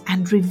rate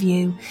and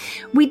review.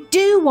 We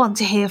do want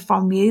to hear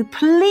from you.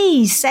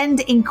 Please send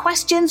in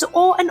questions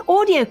or an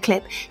audio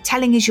clip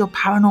telling us your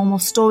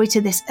paranormal story to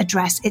this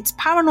address. It's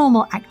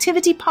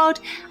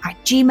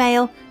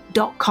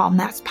paranormalactivitypod@gmail.com.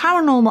 That's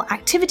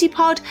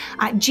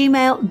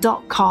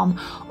paranormalactivitypod@gmail.com,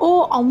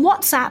 or on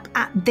WhatsApp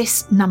at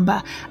this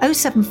number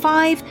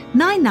 075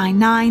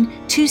 999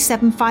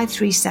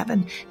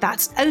 27537.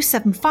 That's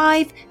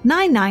 075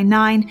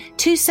 999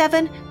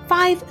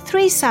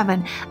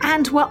 27537.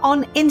 And we're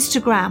on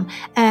Instagram.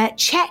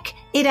 Check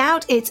it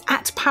out. It's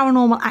at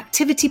Paranormal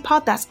Activity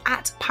Pod. That's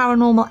at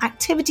Paranormal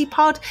Activity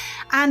Pod.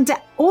 And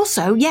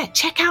also,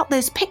 check out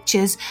those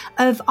pictures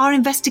of our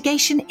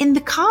investigation in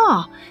the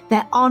car.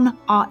 They're on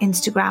our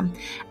Instagram.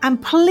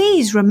 And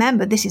please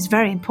remember, this is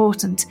very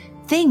important,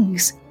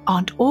 things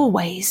aren't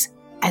always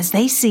as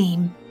they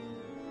seem.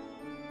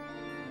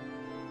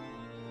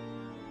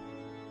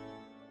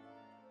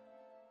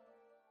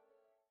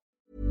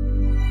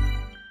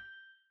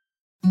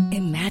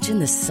 Imagine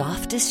the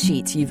softest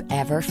sheets you've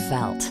ever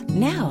felt.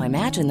 Now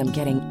imagine them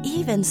getting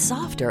even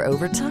softer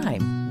over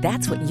time.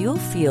 That's what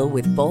you'll feel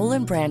with Boll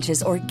 &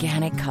 Branch's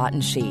organic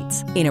cotton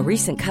sheets. In a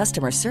recent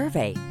customer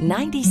survey,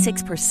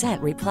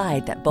 96%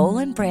 replied that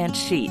Boll & Branch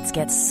sheets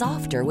get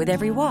softer with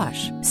every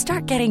wash.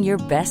 Start getting your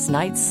best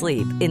night's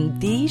sleep in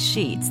these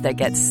sheets that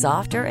get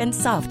softer and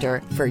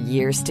softer for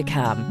years to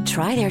come.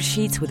 Try their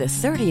sheets with a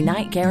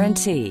 30-night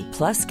guarantee.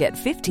 Plus, get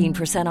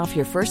 15% off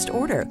your first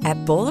order at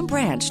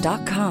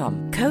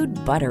bollandbranch.com. Code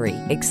BUTTERY.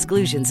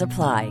 Exclusions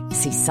apply.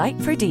 See site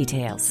for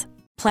details.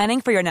 Planning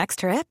for your next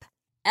trip?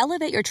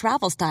 Elevate your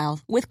travel style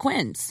with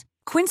Quince.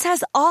 Quince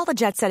has all the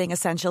jet-setting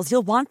essentials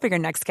you'll want for your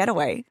next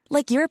getaway,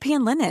 like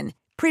European linen,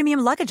 premium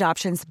luggage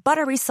options,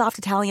 buttery soft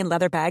Italian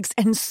leather bags,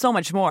 and so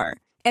much more.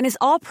 And is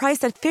all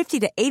priced at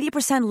 50 to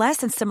 80% less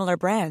than similar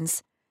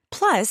brands.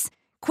 Plus,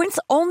 Quince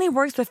only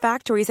works with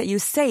factories that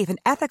use safe and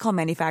ethical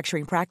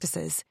manufacturing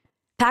practices.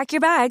 Pack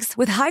your bags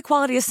with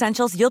high-quality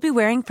essentials you'll be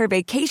wearing for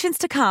vacations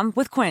to come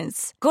with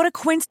Quince. Go to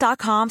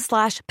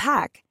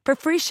quince.com/pack for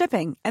free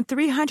shipping and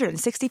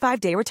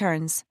 365-day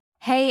returns.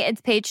 Hey,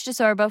 it's Paige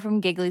DeSorbo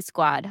from Giggly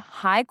Squad.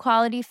 High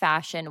quality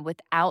fashion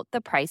without the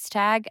price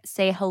tag.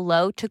 Say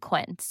hello to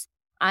Quince.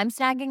 I'm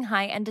snagging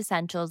high-end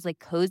essentials like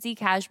cozy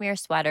cashmere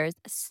sweaters,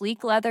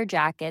 sleek leather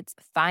jackets,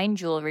 fine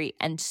jewelry,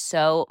 and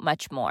so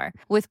much more.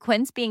 With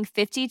Quince being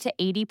 50 to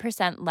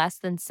 80% less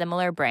than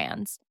similar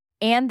brands.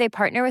 And they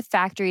partner with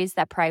factories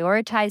that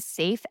prioritize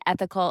safe,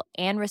 ethical,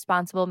 and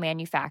responsible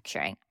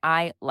manufacturing.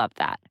 I love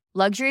that.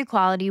 Luxury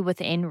quality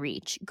within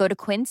reach. Go to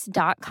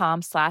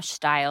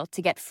quince.com/style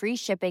to get free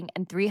shipping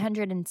and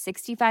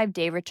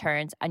 365-day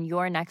returns on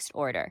your next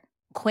order.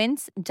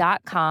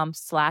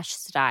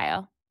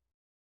 Quince.com/style.